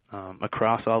 So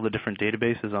across all the different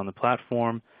databases on the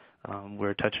platform,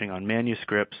 we're touching on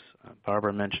manuscripts.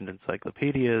 Barbara mentioned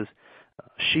encyclopedias,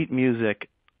 sheet music,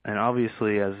 and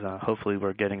obviously, as hopefully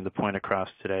we're getting the point across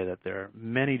today, that there are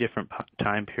many different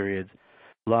time periods,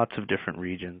 lots of different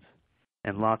regions,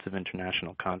 and lots of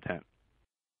international content.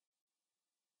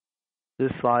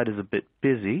 This slide is a bit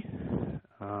busy,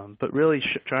 but really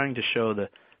trying to show the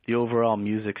overall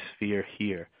music sphere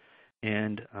here.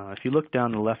 And if you look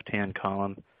down the left-hand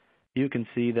column, you can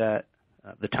see that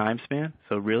the time span,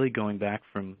 so really going back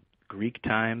from Greek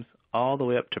times all the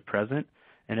way up to present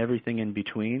and everything in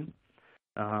between.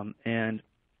 And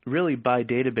really by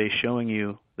database showing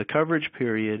you the coverage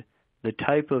period, the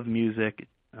type of music,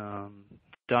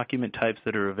 document types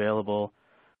that are available,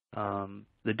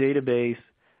 the database,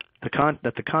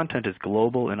 that the content is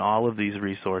global in all of these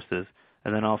resources,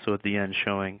 and then also at the end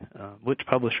showing which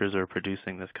publishers are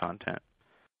producing this content.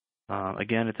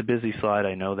 Again, it's a busy slide,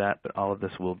 I know that, but all of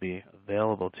this will be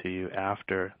available to you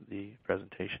after the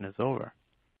presentation is over.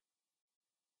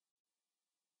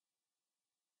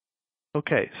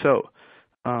 Okay, so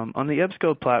on the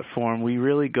EBSCO platform, we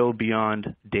really go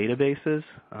beyond databases.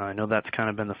 I know that's kind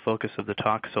of been the focus of the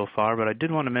talk so far, but I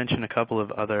did want to mention a couple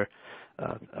of other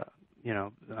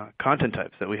content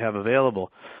types that we have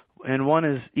available. And one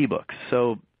is ebooks.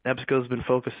 So EBSCO's been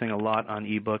focusing a lot on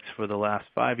ebooks for the last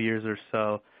 5 years or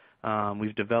so.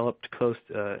 We've developed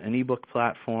an ebook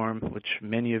platform, which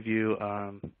many of you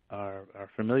are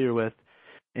familiar with.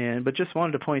 But just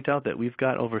wanted to point out that we've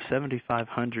got over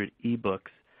 7,500 ebooks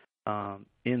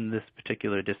in this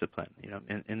particular discipline,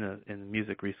 in the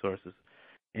music resources.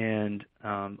 and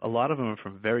a lot of them are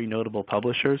from very notable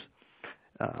publishers.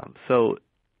 So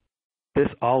this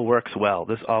all works well.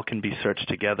 This all can be searched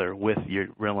together with your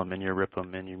RILM and your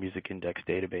RIPM and your music index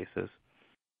databases.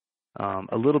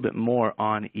 A little bit more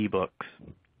on ebooks.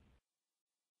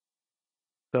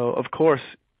 So of course,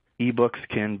 ebooks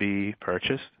can be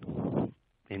purchased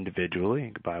individually.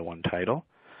 You can buy one title.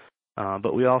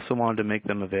 But we also wanted to make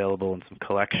them available in some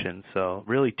collections. So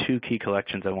really two key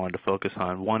collections I wanted to focus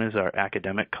on. One is our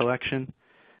academic collection,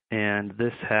 and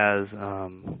this has,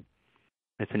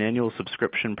 it's an annual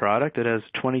subscription product. It has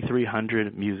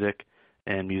 2,300 music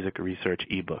and music research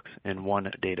ebooks in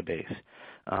one database.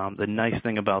 The nice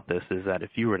thing about this is that if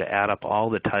you were to add up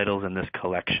all the titles in this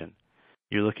collection,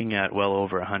 you're looking at well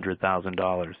over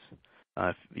 $100,000.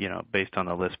 Based on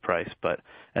the list price. But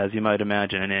as you might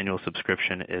imagine, an annual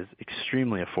subscription is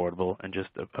extremely affordable and just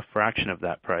a fraction of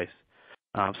that price.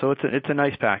 So it's a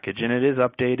nice package, and it is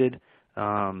updated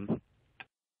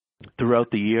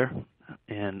throughout the year.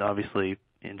 And obviously,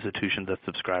 institutions that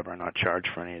subscribe are not charged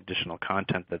for any additional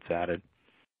content that's added.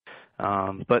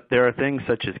 But there are things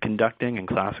such as conducting and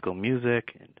classical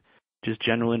music and just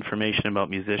general information about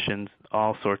musicians,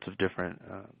 all sorts of different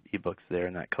ebooks there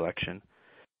in that collection.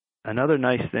 Another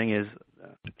nice thing is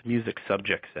music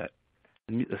subject set.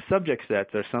 The subject sets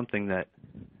are something that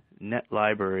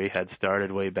NetLibrary had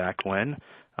started way back when,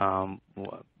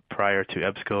 prior to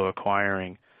EBSCO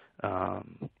acquiring those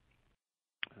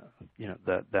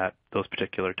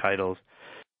particular titles.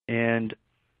 And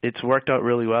it's worked out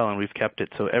really well, and we've kept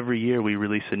it. So every year we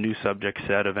release a new subject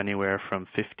set of anywhere from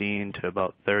 15 to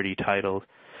about 30 titles,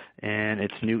 and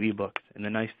it's new ebooks. And the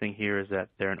nice thing here is that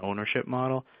they're an ownership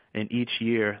model. And each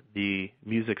year, the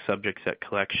music subject set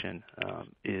collection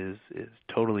is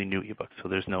totally new ebooks, so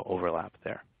there's no overlap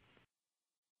there.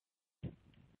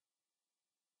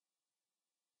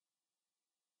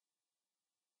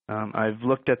 I've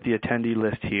looked at the attendee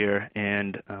list here,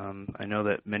 and I know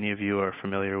that many of you are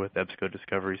familiar with EBSCO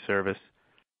Discovery Service.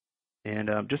 And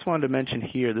just wanted to mention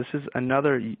here, this is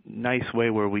another nice way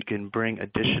where we can bring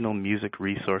additional music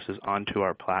resources onto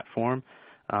our platform.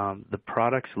 The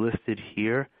products listed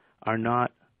here are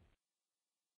not,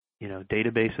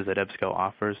 databases that EBSCO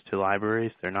offers to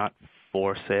libraries. They're not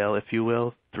for sale, if you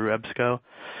will, through EBSCO.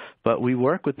 But we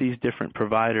work with these different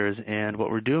providers, and what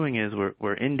we're doing is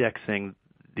we're indexing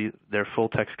their full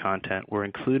text content. We're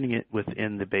including it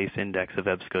within the base index of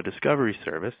EBSCO Discovery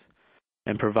Service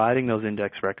and providing those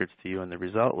index records to you in the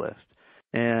result list.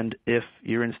 And if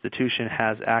your institution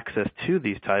has access to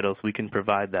these titles, we can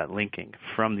provide that linking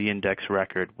from the index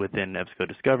record within EBSCO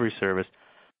Discovery Service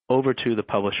over to the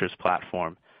publisher's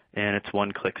platform, and it's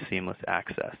one-click seamless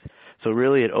access. So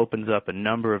really it opens up a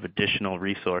number of additional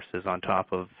resources on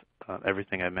top of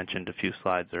everything I mentioned a few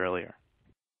slides earlier.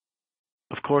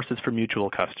 Of course, it's for mutual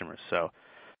customers, so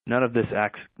none of this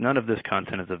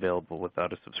content is available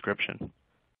without a subscription.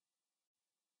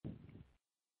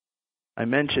 I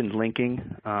mentioned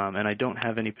linking, and I don't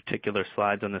have any particular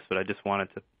slides on this, but I just wanted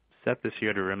to set this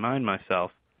here to remind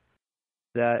myself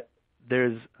that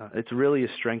it's really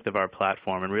a strength of our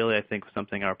platform, and really I think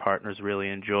something our partners really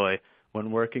enjoy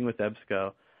when working with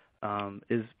EBSCO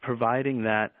is providing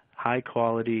that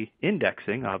high-quality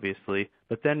indexing, obviously,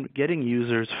 but then getting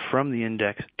users from the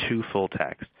index to full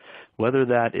text, whether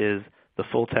that is the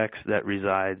full text that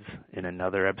resides in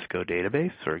another EBSCO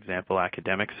database, for example,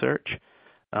 academic search,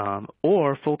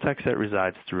 or full text that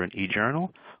resides through an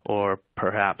e-journal, or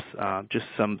perhaps just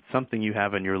something you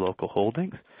have in your local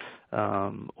holdings,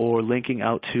 or linking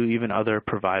out to even other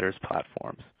providers'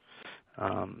 platforms.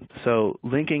 So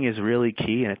linking is really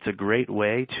key, and it's a great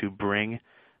way to bring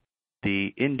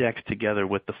the index together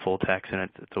with the full text, and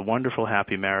it's a wonderful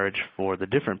happy marriage for the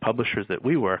different publishers that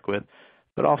we work with,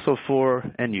 but also for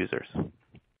end users.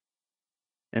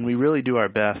 And we really do our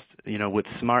best, with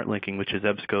smart linking, which is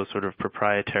EBSCO's sort of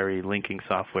proprietary linking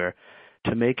software,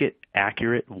 to make it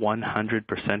accurate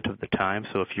 100% of the time.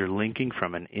 So if you're linking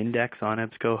from an index on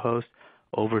EBSCO host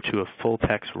over to a full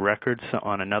text record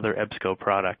on another EBSCO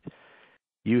product,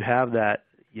 you have that,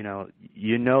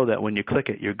 you know that when you click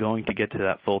it, you're going to get to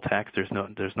that full text.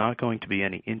 There's not going to be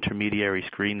any intermediary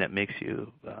screen that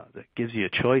that gives you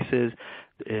choices.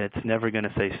 It's never going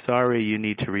to say, sorry, you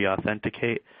need to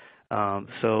re-authenticate.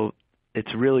 So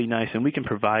it's really nice, and we can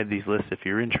provide these lists if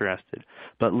you're interested.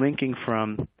 But linking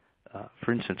from,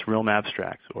 for instance, RILM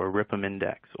abstracts or RIPM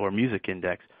index or music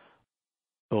index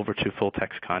over to full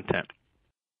text content.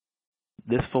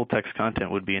 This full text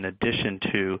content would be in addition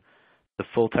to the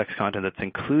full text content that's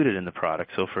included in the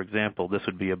product. So for example, this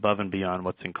would be above and beyond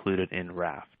what's included in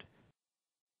Raft.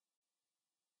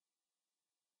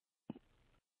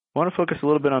 I want to focus a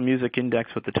little bit on Music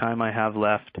Index with the time I have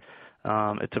left.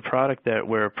 It's a product that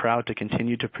we're proud to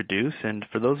continue to produce, and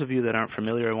for those of you that aren't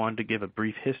familiar, I wanted to give a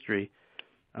brief history.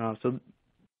 So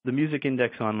the Music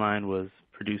Index Online was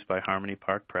produced by Harmony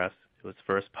Park Press. It was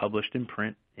first published in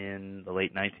print in the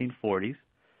late 1940s.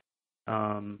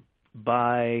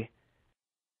 By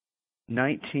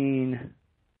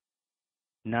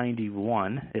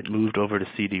 1991, it moved over to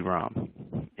CD-ROM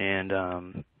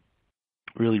and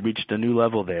really reached a new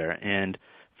level there, and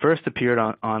first appeared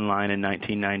online in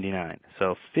 1999.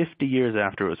 So 50 years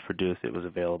after it was produced, it was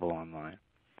available online.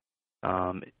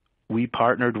 We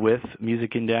partnered with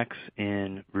Music Index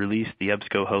and released the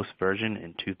EBSCO-host version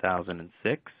in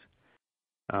 2006,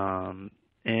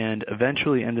 and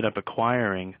eventually ended up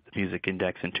acquiring the Music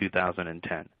Index in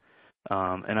 2010.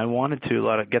 And I wanted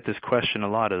to get this question a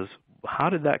lot, is how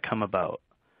did that come about?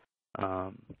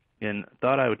 And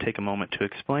thought I would take a moment to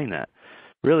explain that.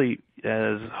 Really,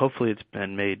 as hopefully it's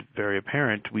been made very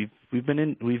apparent, we've been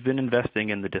investing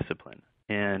in the discipline,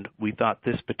 and we thought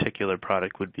this particular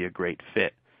product would be a great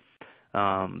fit.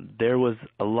 There was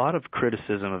a lot of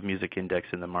criticism of Music Index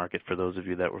in the market. For those of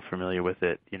you that were familiar with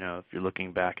it, if you're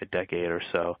looking back a decade or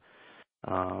so,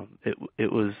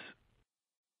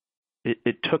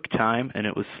 it took time and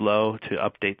it was slow to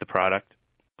update the product.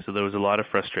 So there was a lot of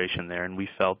frustration there, and we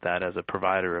felt that as a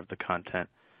provider of the content.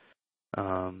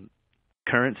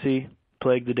 Currency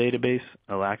plagued the database,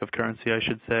 a lack of currency, I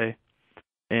should say,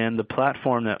 and the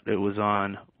platform that it was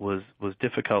on was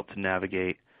difficult to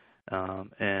navigate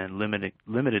and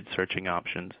limited searching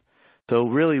options. So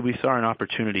really, we saw an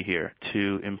opportunity here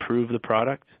to improve the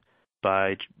product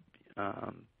by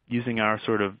using our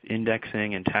sort of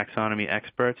indexing and taxonomy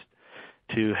experts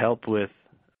to help with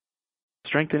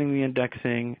strengthening the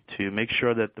indexing, to make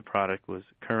sure that the product was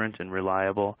current and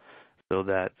reliable, so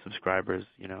that subscribers,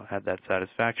 had that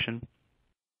satisfaction.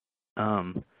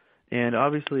 And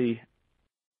obviously,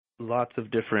 lots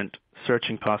of different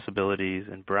searching possibilities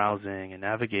and browsing and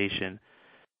navigation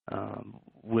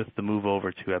with the move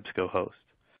over to EBSCO-host.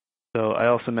 So I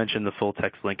also mentioned the full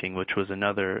text linking, which was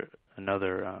another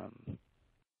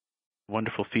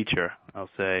wonderful feature, I'll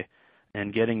say,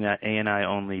 and getting that ANI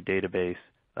only database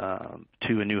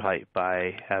to a new height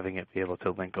by having it be able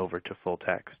to link over to full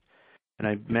text. And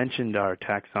I mentioned our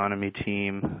taxonomy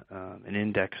team and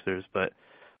indexers, but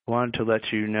wanted to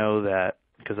let you know that,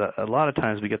 because a lot of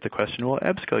times we get the question, well,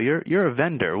 EBSCO, you're a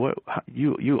vendor.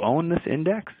 You own this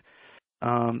index?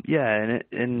 Yeah,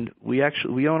 and we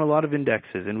own a lot of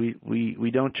indexes, and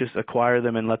we don't just acquire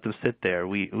them and let them sit there.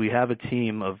 We have a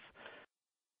team of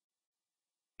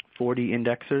 40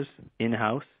 indexers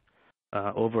in-house,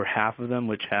 over half of them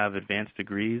which have advanced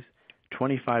degrees,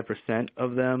 25%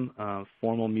 of them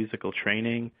formal musical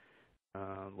training,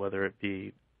 whether it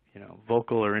be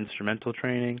vocal or instrumental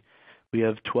training. We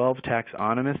have 12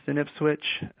 taxonomists in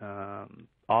Ipswich,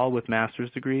 all with master's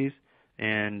degrees,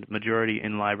 and majority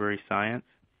in library science.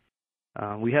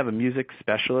 We have a music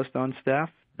specialist on staff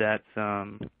that's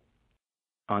on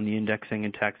the indexing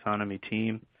and taxonomy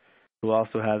team, who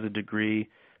also has a degree.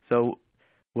 So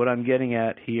what I'm getting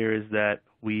at here is that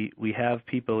we have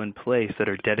people in place that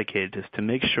are dedicated to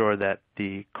make sure that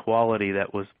the quality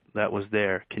that was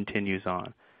there continues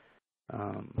on.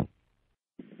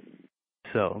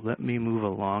 So let me move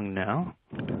along now.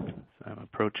 I'm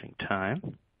approaching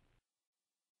time.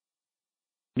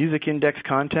 Music Index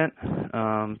content,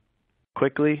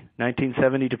 quickly,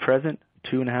 1970 to present,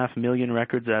 2.5 million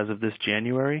records as of this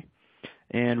January,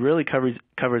 and really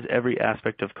covers every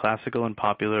aspect of classical and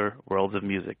popular worlds of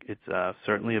music. It's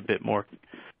certainly a bit more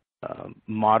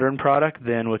modern product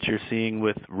than what you're seeing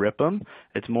with Rip'em.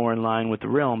 It's more in line with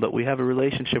Realm, but we have a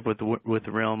relationship with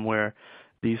Realm where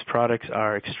these products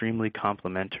are extremely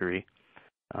complementary.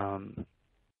 And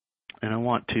I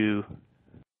want to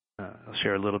I'll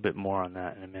share a little bit more on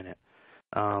that in a minute.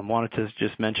 Wanted to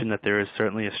just mention that there is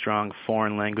certainly a strong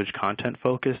foreign language content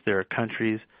focus. There are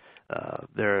countries,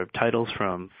 there are titles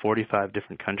from 45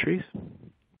 different countries.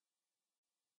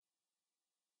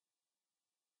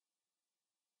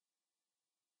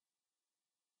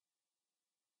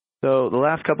 So the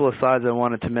last couple of slides, I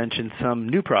wanted to mention some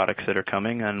new products that are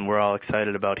coming, and we're all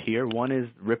excited about here. One is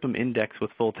Rip'em Index with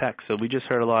full text. So we just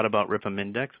heard a lot about Rip'em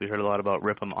Index. We heard a lot about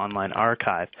Rip'em Online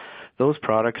Archive. Those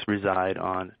products reside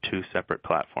on 2 separate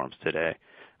platforms today.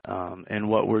 And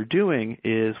what we're doing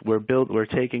is we're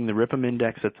taking the Rip'em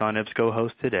Index that's on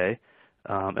EBSCO-host today,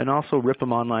 and also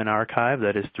Rip'em Online Archive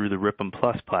that is through the Rip'em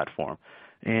Plus platform.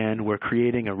 And we're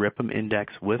creating a Rip'em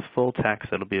Index with full text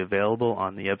that will be available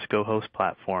on the EBSCO-host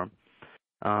platform.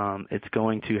 It's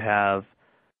going to have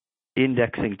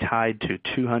indexing tied to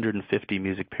 250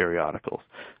 music periodicals.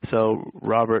 So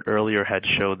Robert earlier had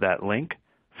showed that link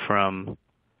from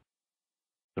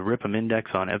the RIPM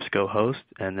index on EBSCOhost,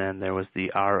 and then there was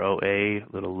the ROA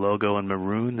little logo in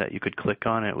maroon that you could click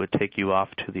on, and it would take you off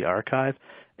to the archive.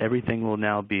 Everything will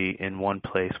now be in one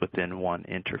place within one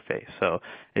interface. So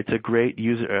it's a great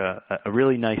user, a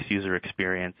really nice user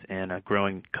experience and a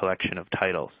growing collection of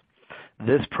titles.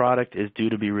 This product is due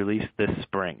to be released this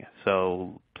spring,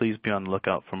 so please be on the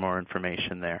lookout for more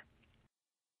information there.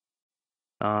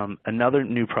 Another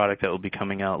new product that will be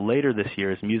coming out later this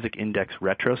year is Music Index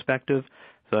Retrospective.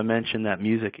 So I mentioned that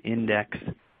Music Index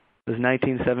is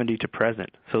 1970 to present.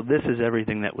 So this is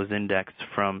everything that was indexed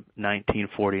from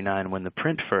 1949 when the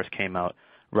print first came out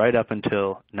right up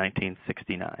until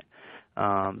 1969.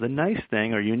 The nice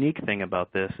thing or unique thing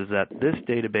about this is that this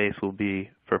database will be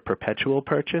for perpetual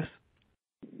purchase.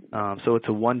 So it's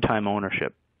a one-time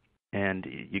ownership, and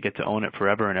you get to own it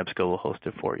forever, and EBSCO will host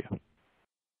it for you.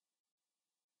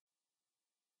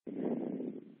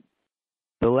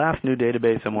 The last new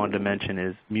database I wanted to mention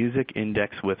is Music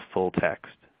Index with Full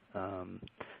Text.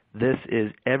 This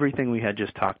is everything we had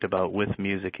just talked about with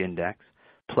Music Index,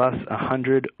 plus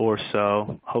 100 or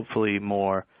so, hopefully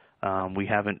more. We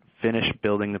haven't finished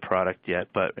building the product yet,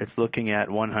 but it's looking at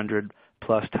 100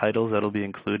 plus titles that will be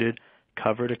included,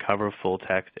 cover to cover full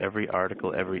text, every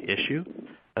article, every issue.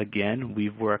 Again,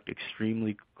 we've worked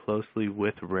extremely closely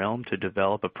with Realm to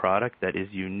develop a product that is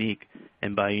unique.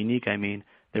 And by unique, I mean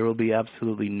there will be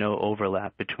absolutely no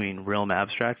overlap between Realm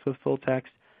Abstracts with full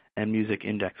text and Music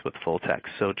Index with full text.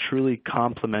 So truly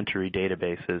complementary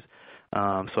databases.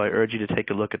 So I urge you to take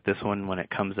a look at this one when it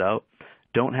comes out.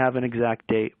 Don't have an exact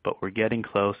date, but we're getting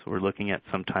close. We're looking at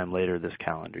sometime later this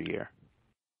calendar year.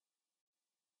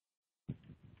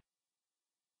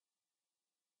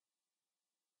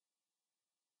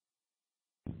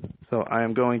 So I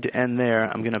am going to end there.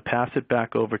 I'm going to pass it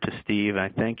back over to Steve. I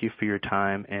thank you for your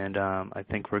time, and I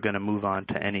think we're going to move on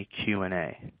to any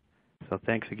Q&A. So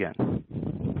thanks again.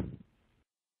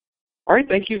 All right,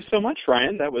 thank you so much,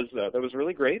 Ryan. That was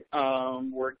really great.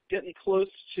 We're getting close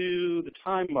to the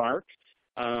time mark,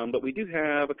 but we do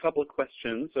have a couple of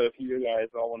questions. So if you guys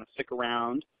all want to stick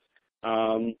around,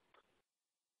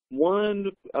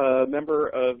 one member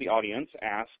of the audience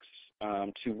asks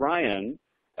to Ryan,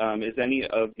 is any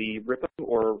of the RIPM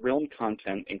or Realm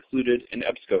content included in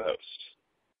EBSCOhost?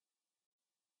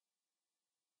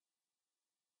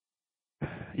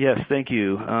 Yes, thank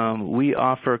you. We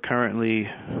offer currently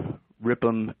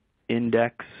RIPM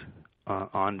Index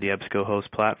on the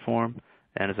EBSCOhost platform,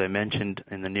 and as I mentioned,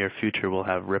 in the near future we'll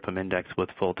have RIPM Index with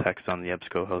full text on the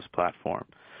EBSCOhost platform.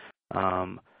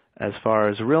 As far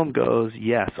as Realm goes,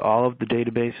 yes, all of the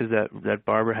databases that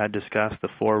Barbara had discussed, the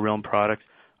 4 Realm products,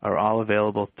 are all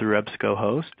available through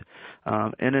EBSCOhost.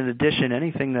 And in addition,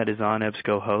 anything that is on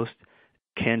EBSCOhost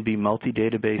can be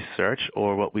multi-database search,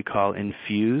 or what we call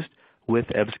infused, with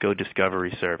EBSCO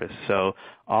Discovery Service. So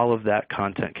all of that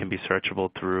content can be searchable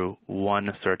through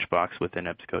one search box within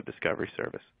EBSCO Discovery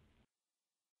Service.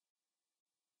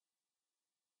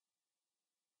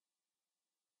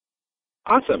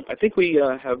 Awesome. I think we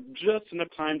have just enough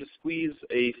time to squeeze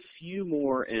a few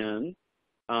more in.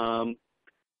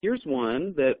 Here's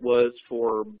one that was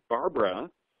for Barbara,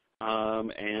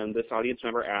 and this audience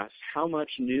member asked, how much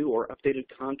new or updated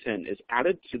content is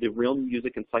added to the Realm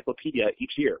Music Encyclopedia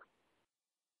each year?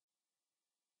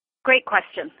 Great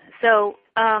question. So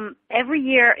every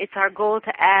year it's our goal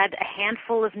to add a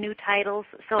handful of new titles.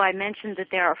 So I mentioned that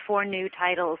there are 4 new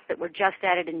titles that were just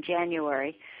added in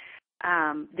January,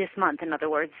 this month in other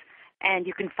words. And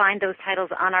you can find those titles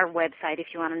on our website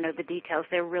if you want to know the details.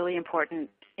 They're really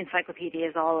important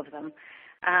encyclopedias, all of them.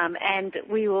 And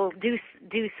we will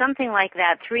do something like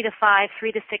that, 3 to 5,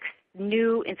 3 to 6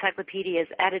 new encyclopedias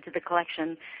added to the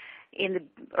collection in the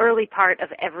early part of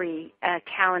every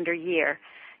calendar year.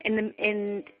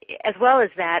 As well as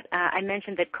that, I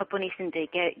mentioned that Komponisten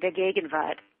der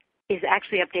Gegenwart is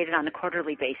actually updated on a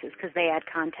quarterly basis because they add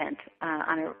content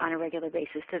on a regular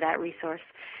basis to that resource.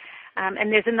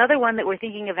 And there's another one that we're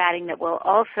thinking of adding that will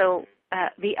also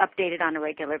be updated on a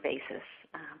regular basis.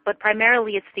 But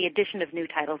primarily it's the addition of new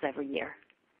titles every year.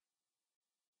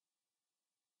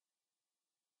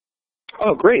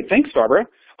 Oh, great. Thanks, Barbara.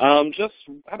 How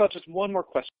about just one more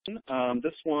question?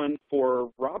 This one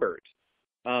for Robert.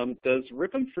 Does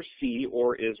RIPM foresee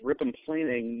or is RIPM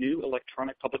planning new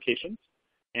electronic publications?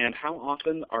 And how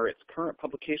often are its current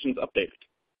publications updated?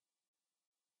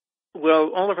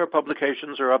 Well, all of our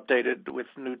publications are updated with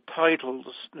new titles,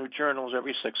 new journals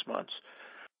every 6 months.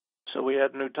 So we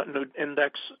add new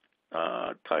index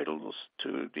titles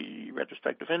to the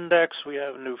retrospective index. We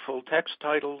have new full text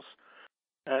titles,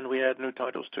 and we add new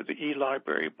titles to the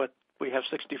e-library, but we have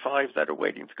 65 that are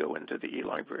waiting to go into the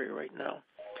e-library right now.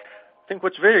 I think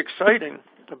what's very exciting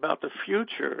about the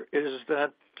future is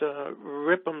that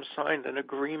Ripon signed an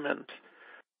agreement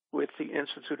with the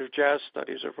Institute of Jazz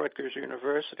Studies of Rutgers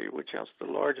University, which has the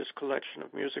largest collection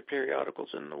of music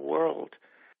periodicals in the world.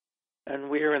 And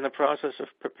we are in the process of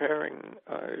preparing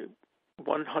a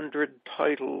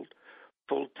 100-titled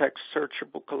full-text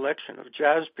searchable collection of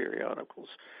jazz periodicals.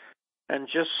 And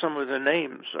just some of the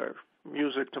names are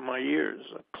music to my ears.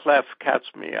 Clef,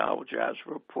 Cat's Meow, Jazz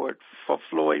Report,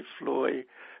 Floy,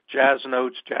 Jazz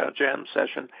Notes, Jazz Jam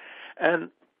Session. And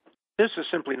this is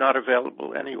simply not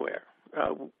available anywhere.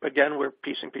 Again, we're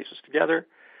piecing pieces together,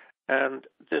 and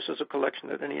this is a collection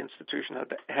that any institution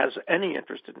that has any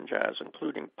interest in jazz,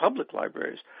 including public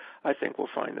libraries, I think will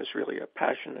find this really a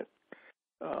passionate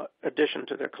addition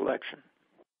to their collection.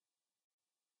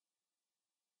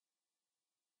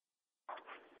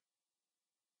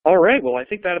 All right. Well, I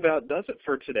think that about does it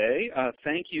for today.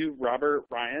 Thank you, Robert,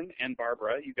 Ryan, and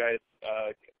Barbara. You guys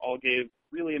all gave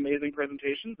really amazing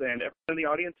presentations, and everyone in the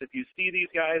audience, if you see these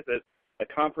guys at a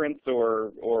conference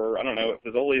or I don't know, at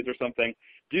Fazoli's or something,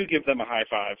 do give them a high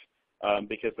five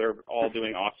because they're all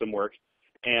doing awesome work.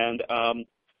 And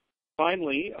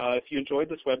finally, if you enjoyed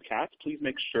this webcast, please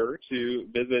make sure to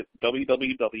visit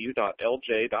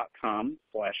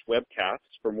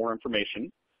www.lj.com/webcasts for more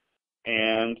information.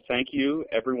 And thank you,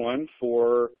 everyone,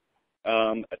 for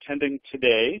attending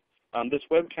today. This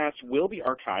webcast will be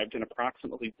archived in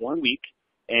approximately 1 week,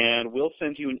 and we'll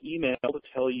send you an email to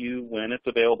tell you when it's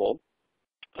available.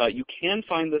 You can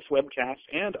find this webcast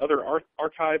and other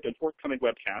archived and forthcoming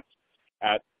webcasts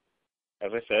at,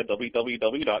 as I said,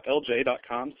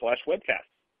 www.lj.com/webcasts.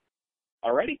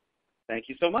 All righty. Thank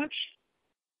you so much.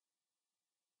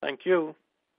 Thank you.